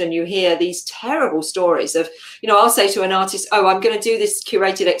so often you hear these terrible stories of, I'll say to an artist, I'm going to do this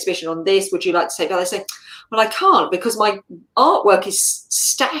curated exhibition on this. Would you like to take that? They say, well, I can't because my artwork is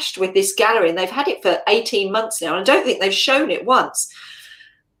stashed with this gallery and they've had it for 18 months now. And I don't think they've shown it once.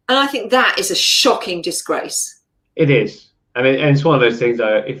 And I think that is a shocking disgrace. It is. And it's one of those things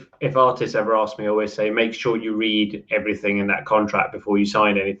that if artists ever ask me, I always say, make sure you read everything in that contract before you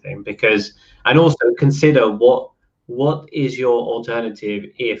sign anything, and also consider what is your alternative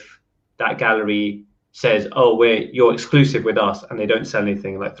if that gallery says, you're exclusive with us, and they don't sell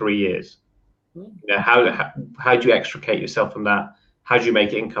anything in like 3 years. How do you extricate yourself from that? How do you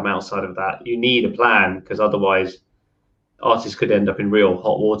make income outside of that? You need a plan, because otherwise artists could end up in real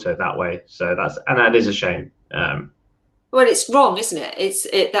hot water that way. So that is a shame. Well, it's wrong, isn't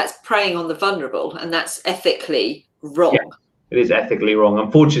it? That's preying on the vulnerable, and that's ethically wrong. Yeah. It is ethically wrong.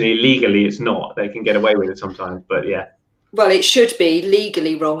 Unfortunately, legally, it's not. They can get away with it sometimes, but yeah. Well, it should be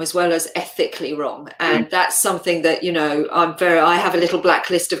legally wrong as well as ethically wrong, and that's something that I have a little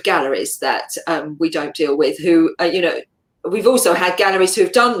blacklist of galleries that we don't deal with. Who we've also had galleries who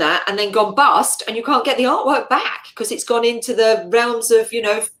have done that and then gone bust, and you can't get the artwork back because it's gone into the realms of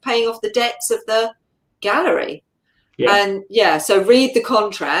paying off the debts of the gallery. Yeah. And so read the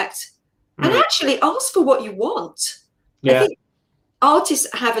contract and actually ask for what you want. Yeah. I think artists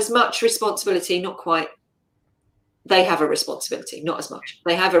have as much responsibility, not quite. They have a responsibility, not as much.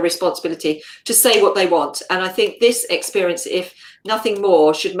 They have a responsibility to say what they want. And I think this experience, if nothing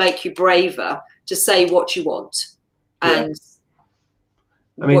more, should make you braver to say what you want and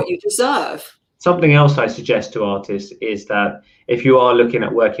what you deserve. Something else I suggest to artists is that if you are looking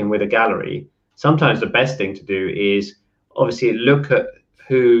at working with a gallery, sometimes the best thing to do is obviously look at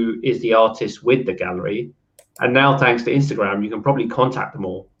who is the artist with the gallery. And now, thanks to Instagram, you can probably contact them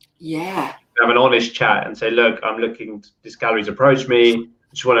all. Yeah. Have an honest chat and say, look, I'm looking, this gallery's approached me.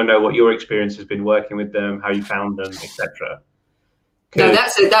 I just want to know what your experience has been working with them, how you found them, etc. No,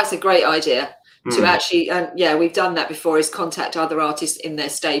 that's a great idea to actually, we've done that before, is contact other artists in their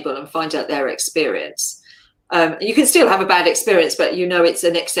stable and find out their experience. You can still have a bad experience, but it's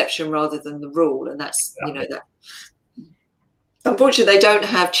an exception rather than the rule. And that's, that. Unfortunately, they don't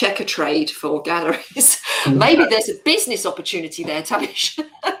have checker trade for galleries. Maybe there's a business opportunity there, Tabish.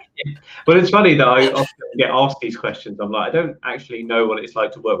 Well, it's funny that I often get asked these questions. I'm like, I don't actually know what it's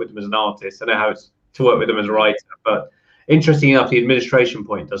like to work with them as an artist. I know how it's to work with them as a writer. But interestingly enough, the administration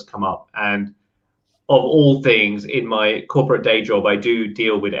point does come up. And of all things, in my corporate day job, I do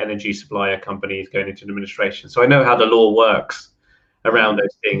deal with energy supplier companies going into administration. So I know how the law works around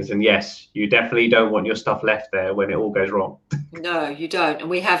those things. And yes, you definitely don't want your stuff left there when it all goes wrong. No, you don't. And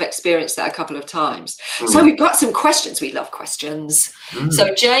we have experienced that a couple of times. So we've got some questions. We love questions.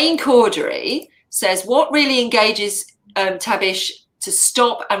 So Jane Cordery says, what really engages Tabish to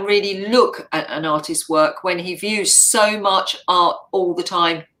stop and really look at an artist's work when he views so much art all the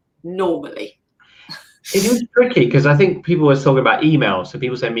time normally? It is tricky because I think people were talking about emails. So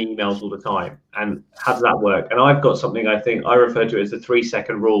people send me emails all the time. And how does that work? And I've got something I think I refer to as the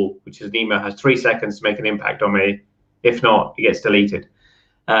 3-second rule, which is an email has 3 seconds to make an impact on me. If not, it gets deleted.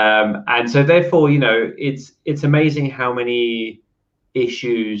 And so therefore, it's amazing how many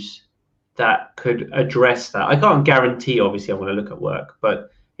issues that could address that. I can't guarantee, obviously, I'm going to look at work. But,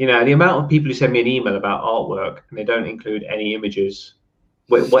 the amount of people who send me an email about artwork and they don't include any images,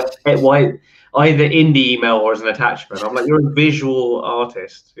 why either in the email or as an attachment. I'm like, you're a visual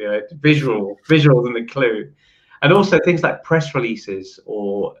artist, visuals in the clue. And also things like press releases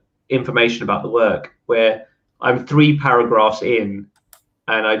or information about the work where I'm 3 paragraphs in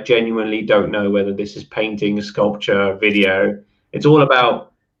and I genuinely don't know whether this is painting, sculpture, video. It's all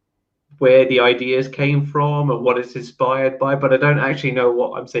about where the ideas came from and what it's inspired by, but I don't actually know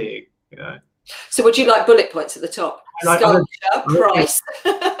what I'm seeing, you know. So would you like bullet points at the top? Sculpture, price.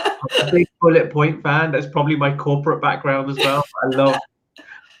 I'm a big bullet point fan. That's probably my corporate background as well. I love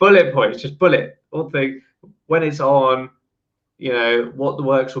bullet points, just bullet, all thing. When it's on, you know, what the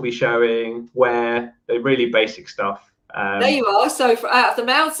works will be showing, where, the really basic stuff. There you are. So out of the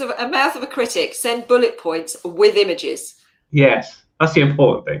mouth of a critic, send bullet points with images. Yes, that's the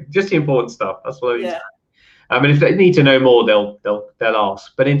important thing. Just the important stuff. That's what I mean. Yeah. I mean, if they need to know more, they'll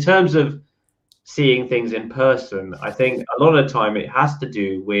ask. But in terms of seeing things in person, I think a lot of the time it has to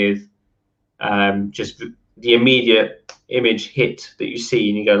do with just the immediate image hit that you see,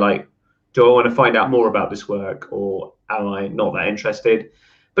 and you go like, do I want to find out more about this work, or am I not that interested?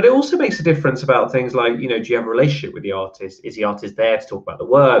 But it also makes a difference about things like, you know, do you have a relationship with the artist? Is the artist there to talk about the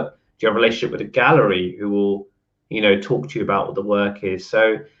work? Do you have a relationship with a gallery who will, you know, talk to you about what the work is?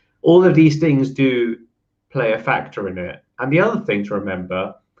 So all of these things do play a factor in it. And the other thing to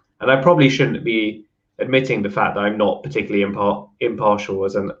remember, and I probably shouldn't be admitting the fact that I'm not particularly impartial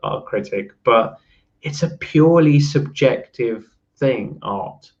as an art critic, but it's a purely subjective thing,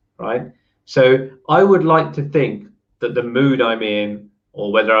 art, right? So I would like to think that the mood I'm in,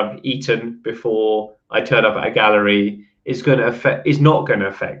 or whether I've eaten before I turn up at a gallery, is not going to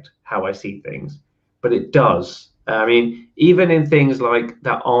affect how I see things, but it does. I mean, even in things like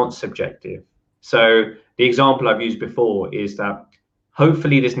that aren't subjective. So the example I've used before is that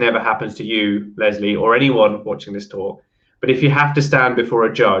hopefully this never happens to you, Leslie, or anyone watching this talk. But if you have to stand before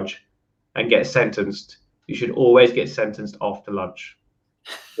a judge and get sentenced, you should always get sentenced after lunch.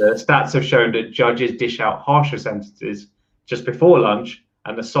 The stats have shown that judges dish out harsher sentences just before lunch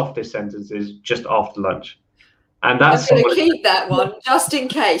and the softest sentences just after lunch. And that's I'm going to keep that one just in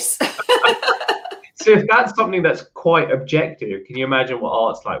case. So if that's something that's quite objective, can you imagine what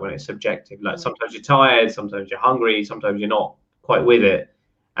art's like when it's subjective? Like sometimes you're tired, sometimes you're hungry, sometimes you're not quite with it.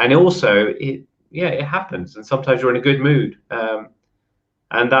 And also it happens. And sometimes you're in a good mood.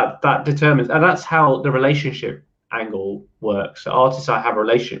 And that determines, and that's how the relationship angle works. So artists I have a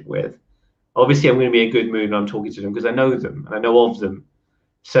relationship with, obviously I'm going to be in a good mood when I'm talking to them because I know them and I know of them.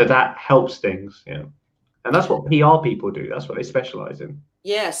 So that helps things, you know. And that's what PR people do. That's what they specialize in.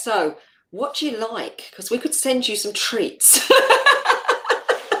 Yeah. So what do you like? Because we could send you some treats.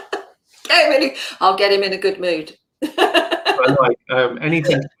 I'll get him in a good mood. I like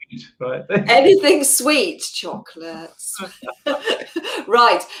anything sweet, right? Anything sweet, chocolates.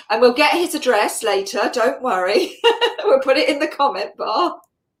 Right. And we'll get his address later. Don't worry. We'll put it in the comment bar.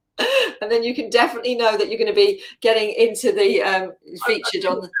 And then you can definitely know that you're going to be getting into the featured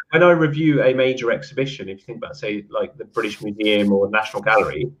on the... When I review a major exhibition, if you think about, say, like the British Museum or National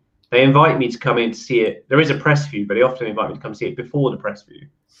Gallery, they invite me to come in to see it. There is a press view, but they often invite me to come see it before the press view,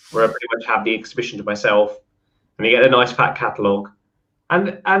 where I pretty much have the exhibition to myself, and you get a nice fat catalogue.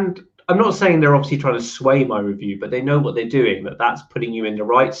 And I'm not saying they're obviously trying to sway my review, but they know what they're doing, that's putting you in the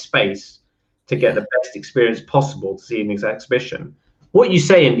right space to get the best experience possible to see an exhibition. What you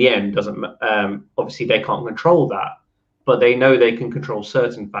say in the end doesn't, obviously they can't control that, but they know they can control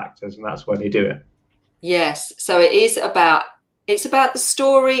certain factors, and that's why they do it. Yes. So it's about the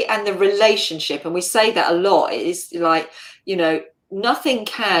story and the relationship. And we say that a lot. It is like, you know, nothing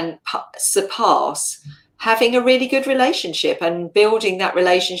can surpass having a really good relationship and building that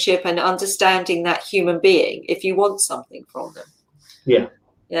relationship and understanding that human being if you want something from them. Yeah.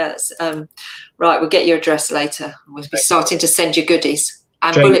 Yes. Right. We'll get your address later. We'll be starting to send you goodies.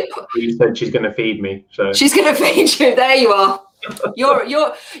 And Jane said she's going to feed me. So she's going to feed you. There you are. You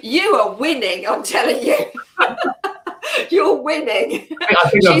are winning. I'm telling you. You're winning. I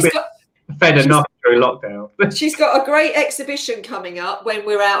think I've been fed enough during lockdown. She's got a great exhibition coming up when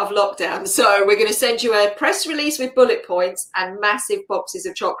we're out of lockdown. So we're going to send you a press release with bullet points and massive boxes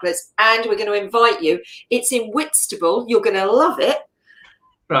of chocolates. And we're going to invite you. It's in Whitstable. You're going to love it.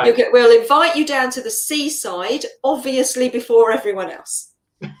 Right. We'll invite you down to the seaside, obviously before everyone else.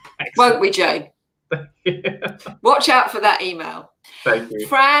 Won't we, Jane? Yeah. Watch out for that email. Thank you.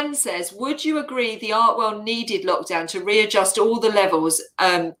 Fran says, would you agree the art world needed lockdown to readjust all the levels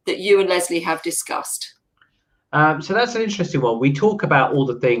that you and Leslie have discussed? So that's an interesting one. We talk about all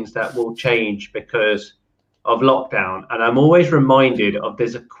the things that will change because of lockdown. And I'm always reminded of,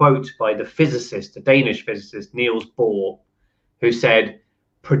 there's a quote by the physicist, the Danish physicist, Niels Bohr, who said,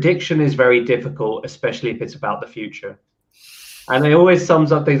 prediction is very difficult, especially if it's about the future. And it always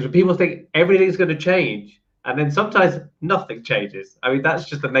sums up things where people think everything's going to change. and then sometimes nothing changes. I mean, that's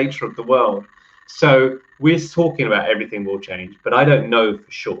just the nature of the world. So we're talking about everything will change, but I don't know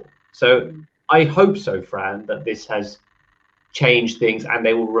for sure. So I hope so, Fran, that this has changed things and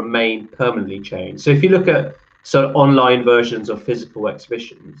they will remain permanently changed. So if you look at sort of online versions of physical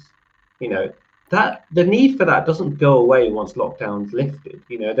exhibitions, you know, that the need for that doesn't go away once lockdown's lifted.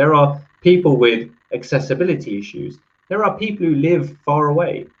 You know, there are people with accessibility issues. There are people who live far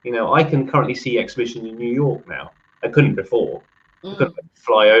away. You know, I can currently see exhibitions in New York now. I couldn't before. I couldn't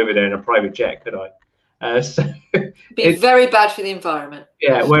fly over there in a private jet, could I? So be very bad for the environment.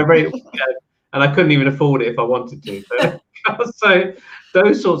 Yeah, we're very, and I couldn't even afford it if I wanted to. So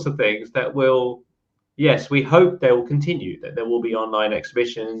those sorts of things that will, yes, we hope they will continue, that there will be online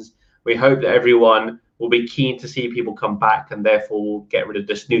exhibitions. We hope that everyone will be keen to see people come back and therefore will get rid of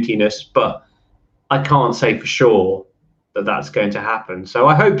the snootiness. But I can't say for sure that that's going to happen. So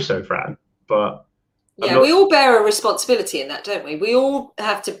I hope so, Fran. But yeah, we all bear a responsibility in that, don't we? We all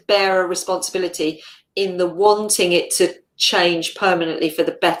have to bear a responsibility in the wanting it to change permanently for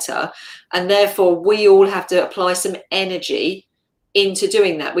the better. And therefore, we all have to apply some energy into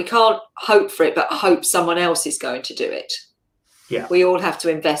doing that. We can't hope for it, but hope someone else is going to do it. Yeah, we all have to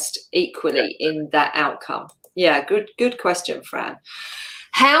invest equally in that outcome. Yeah, good question, Fran.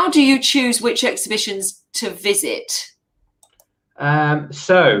 How do you choose which exhibitions to visit?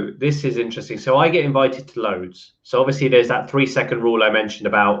 So this is interesting. So I get invited to loads. So obviously there's that 3-second rule I mentioned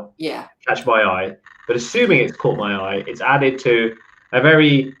about catch my eye. But assuming it's caught my eye, it's added to a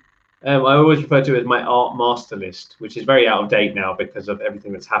very, I always refer to it as my art master list, which is very out of date now because of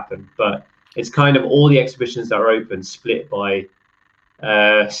everything that's happened. But it's kind of all the exhibitions that are open, split by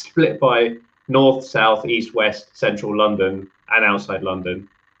north, south, east, west, central London, and outside London.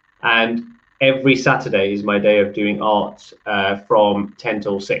 And every Saturday is my day of doing art from 10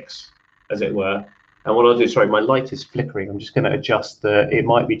 till 6, as it were. And what I'll do, sorry, my light is flickering. I'm just going to adjust it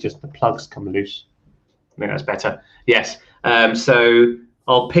might be just the plugs come loose. I think that's better. Yes. So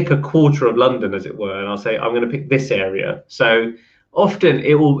I'll pick a quarter of London, as it were, and I'll say, I'm going to pick this area. So often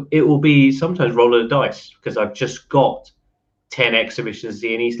it will be sometimes roll of the dice because I've just got 10 exhibitions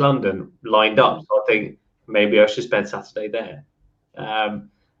in East London lined up. So I think maybe I should spend Saturday there.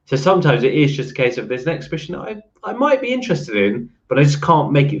 So sometimes it is just a case of there's an exhibition I might be interested in, but I just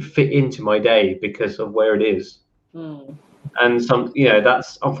can't make it fit into my day because of where it is. And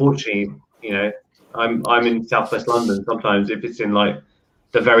that's unfortunately, I'm in Southwest London. Sometimes if it's in like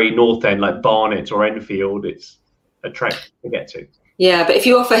the very north end, like Barnet or Enfield, it's a trek to get to. Yeah, but if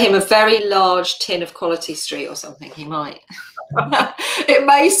you offer him a very large tin of Quality Street or something, he might. It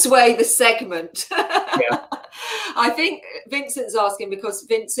may sway the segment. Yeah. I think Vincent's asking because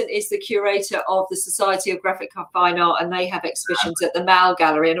Vincent is the curator of the Society of Graphic Fine Art, and they have exhibitions at the Mall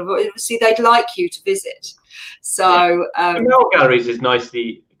Gallery, and obviously they'd like you to visit. So the Mall Galleries is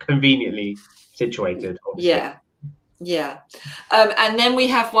nicely, conveniently situated. Obviously. Yeah. And then we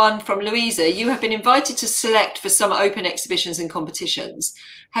have one from Louisa. You have been invited to select for some open exhibitions and competitions.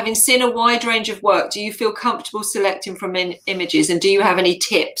 Having seen a wide range of work, do you feel comfortable selecting from images, and do you have any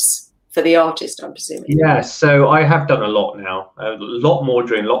tips for the artist, I'm presuming? Yeah, so I have done a lot now, a lot more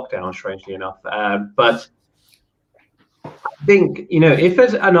during lockdown, strangely enough. But I think, if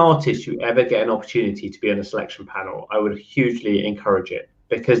as an artist you ever get an opportunity to be on a selection panel, I would hugely encourage it,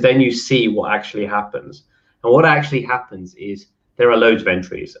 because then you see what actually happens. And what actually happens is there are loads of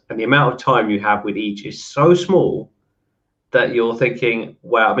entries, and the amount of time you have with each is so small that you're thinking,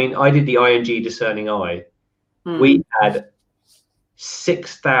 wow. I mean, I did the ING Discerning Eye. We had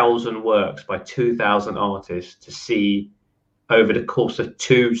 6,000 works by 2,000 artists to see over the course of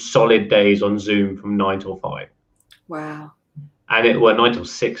 2 solid days on Zoom from 9 till 5. Wow. And it were 9 till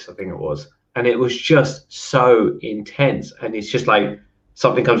 6, I think it was. And it was just so intense. And it's just like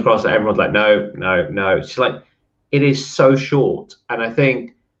something comes across and everyone's like, no. It's just like, it is so short. And I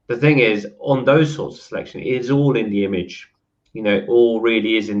think the thing is, on those sorts of selection, it is all in the image. It all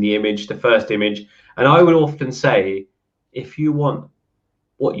really is in the image, the first image. And I would often say, if you want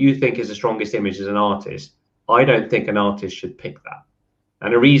what you think is the strongest image as an artist, I don't think an artist should pick that.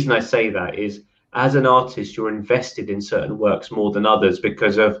 And the reason I say that is, as an artist, you're invested in certain works more than others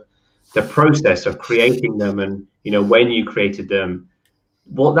because of the process of creating them and, when you created them.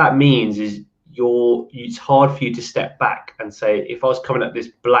 What that means is it's hard for you to step back and say, if I was coming at this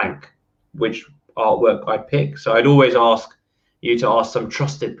blank, which artwork I pick? So I'd always ask you to ask some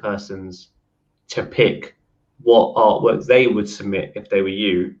trusted persons to pick what artwork they would submit if they were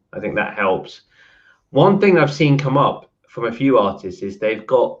you. I think that helps. One thing I've seen come up from a few artists is they've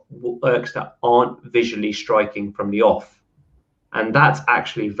got works that aren't visually striking from the off. And that's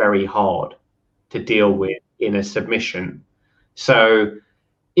actually very hard to deal with in a submission. So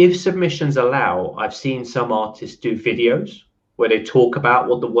if submissions allow, I've seen some artists do videos where they talk about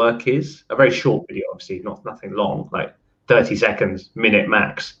what the work is, a very short video, obviously, nothing long, like 30 seconds, minute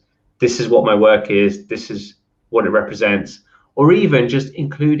max. This is what my work is, this is what it represents, or even just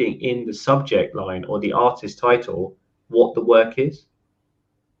including in the subject line or the artist title what the work is.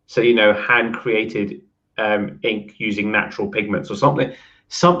 So, hand created ink using natural pigments or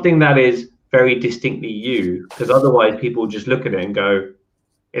something that is very distinctly you, because otherwise people just look at it and go,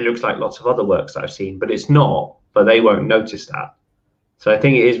 it looks like lots of other works that I've seen, but it's not, but they won't notice that. So I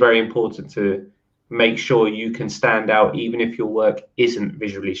think it is very important to make sure you can stand out even if your work isn't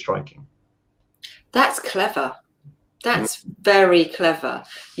visually striking. That's clever. That's very clever.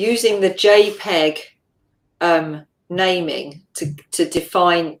 Using the JPEG naming to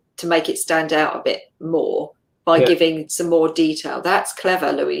define, to make it stand out a bit more by giving some more detail. That's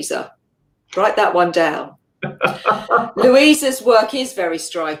clever, Louisa. Write that one down. Louisa's work is very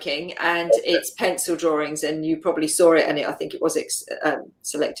striking, and it's pencil drawings, and you probably saw it, and I think it was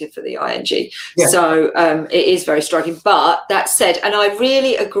selected for the ING. Yeah. So it is very striking. But that said, and I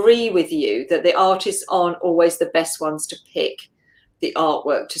really agree with you that the artists aren't always the best ones to pick the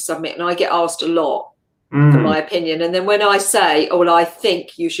artwork to submit, and I get asked a lot for my opinion, and then when I say, oh, well, I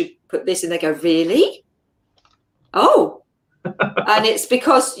think you should put this in, they go, really? Oh. And it's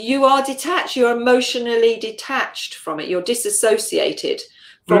because you are detached, you're emotionally detached from it, you're disassociated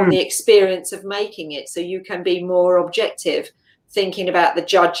from the experience of making it, so you can be more objective, thinking about the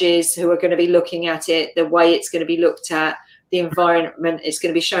judges who are going to be looking at it, the way it's going to be looked at, the environment it's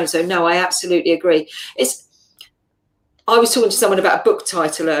going to be shown. So no, I absolutely agree. I was talking to someone about a book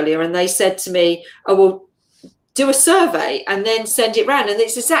title earlier, and they said to me, oh, well, do a survey and then send it round. And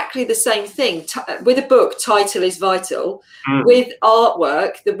it's exactly the same thing. With a book, title is vital. With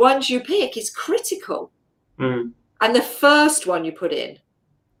artwork, the ones you pick is critical. And the first one you put in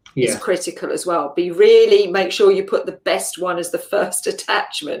is critical as well. Make sure you put the best one as the first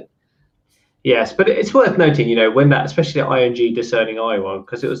attachment. Yes, but it's worth noting, when that, especially the ING Discerning Eye one,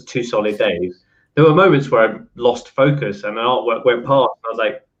 because it was 2 solid days, there were moments where I lost focus and an artwork went past. And I was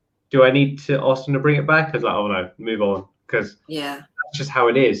like, do I need to ask them to bring it back? I was like, oh no, move on, because that's just how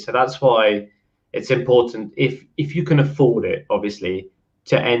it is. So that's why it's important, if you can afford it, obviously,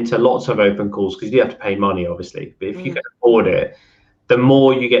 to enter lots of open calls, because you have to pay money, obviously. But if you can afford it, the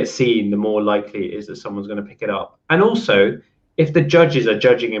more you get seen, the more likely it is that someone's going to pick it up. And also, if the judges are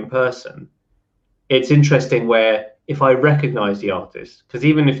judging in person, it's interesting where if I recognize the artist, because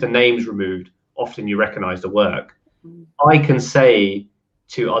even if the name's removed, often you recognize the work, I can say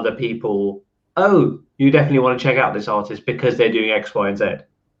to other people, oh, you definitely want to check out this artist because they're doing X, Y, and Z.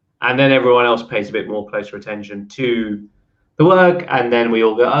 And then everyone else pays a bit more closer attention to the work, and then we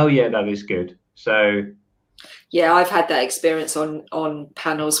all go, oh yeah, that is good. So yeah, I've had that experience on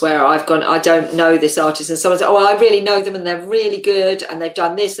panels where I've gone, I don't know this artist, and someone's like, oh, I really know them and they're really good and they've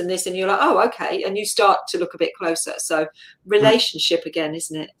done this and this, and you're like, oh, okay, and you start to look a bit closer. So relationship again,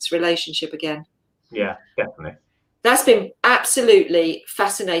 isn't it? It's relationship again. Yeah, definitely. That's been absolutely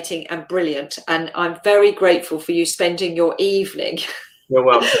fascinating and brilliant, and I'm very grateful for you spending your evening You're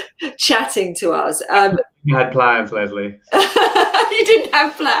welcome. chatting to us. You had plans, Leslie. You didn't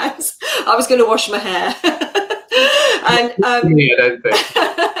have plans. I was going to wash my hair. And I don't think.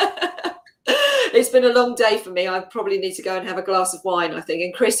 It's been a long day for me. I probably need to go and have a glass of wine, I think.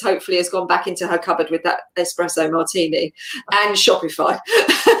 And Chris hopefully has gone back into her cupboard with that espresso martini and Shopify.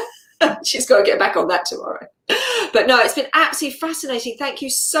 She's got to get back on that tomorrow. But no, it's been absolutely fascinating. Thank you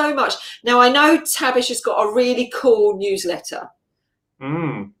so much. Now, I know Tabish has got a really cool newsletter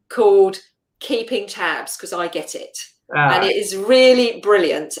called Keeping Tabs, because I get it. And it is really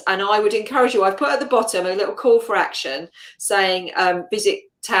brilliant. And I would encourage you, I've put at the bottom a little call for action saying visit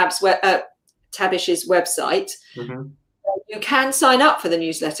Tabish's website. You can sign up for the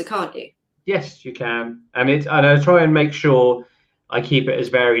newsletter, can't you? Yes, you can. And I try and make sure I keep it as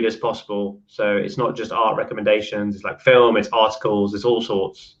varied as possible. So it's not just art recommendations, it's like film, it's articles, it's all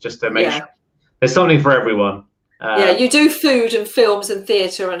sorts, just to make sure there's something for everyone. You do food and films and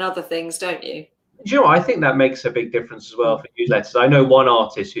theatre and other things, don't you? Do you know what? I think that makes a big difference as well for newsletters. I know one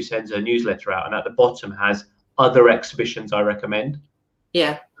artist who sends a newsletter out and at the bottom has other exhibitions I recommend.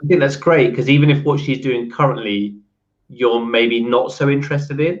 Yeah. I think that's great, because even if what she's doing currently you're maybe not so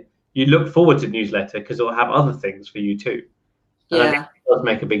interested in, you look forward to the newsletter because it'll have other things for you too. And I think it does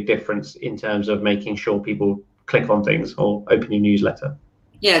make a big difference in terms of making sure people click on things or open your newsletter.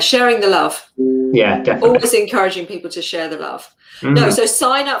 Yeah, sharing the love. Yeah, definitely. Always encouraging people to share the love. No, so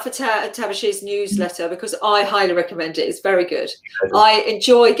sign up for Tabish's newsletter, because I highly recommend it. It's very good. I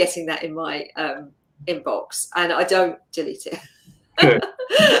enjoy getting that in my inbox, and I don't delete it. Good.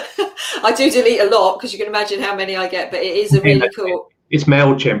 I do delete a lot, because you can imagine how many I get, but it is a really cool. It's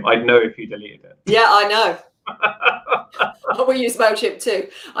MailChimp. I'd know if you deleted it. Yeah, I know. We use MailChimp too.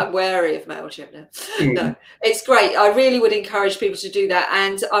 I'm wary of MailChimp now. No, it's great. I really would encourage people to do that.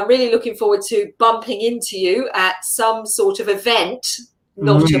 And I'm really looking forward to bumping into you at some sort of event,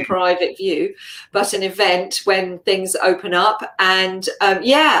 not a private view, but an event when things open up. And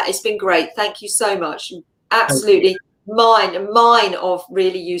yeah, it's been great. Thank you so much. Absolutely. Mine of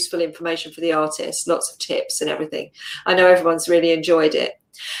really useful information for the artists, lots of tips and everything. I know everyone's really enjoyed it.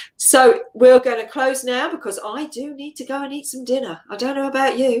 So we're going to close now, because I do need to go and eat some dinner. I don't know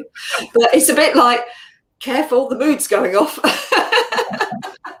about you, but it's a bit like, careful, the mood's going off.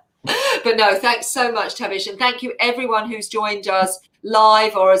 But no, thanks so much, Tavish, and thank you everyone who's joined us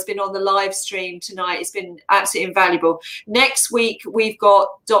live or has been on the live stream tonight. It's been absolutely invaluable. Next week we've got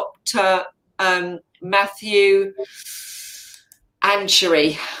Dr. Matthew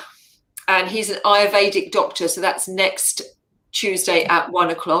Anchary, and he's an Ayurvedic doctor, so that's next Tuesday at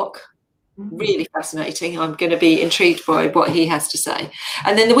 1:00. Really fascinating. I'm going to be intrigued by what he has to say.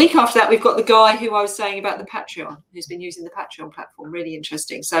 And then the week after that, we've got the guy who I was saying about the Patreon, who's been using the Patreon platform. Really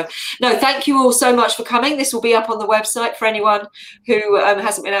interesting. So no, thank you all so much for coming. This will be up on the website for anyone who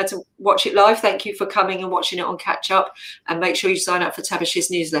hasn't been able to watch it live. Thank you for coming and watching it on Catch Up, and make sure you sign up for Tavish's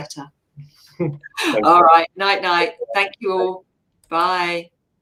newsletter. All right. Night. Thank you all. Bye.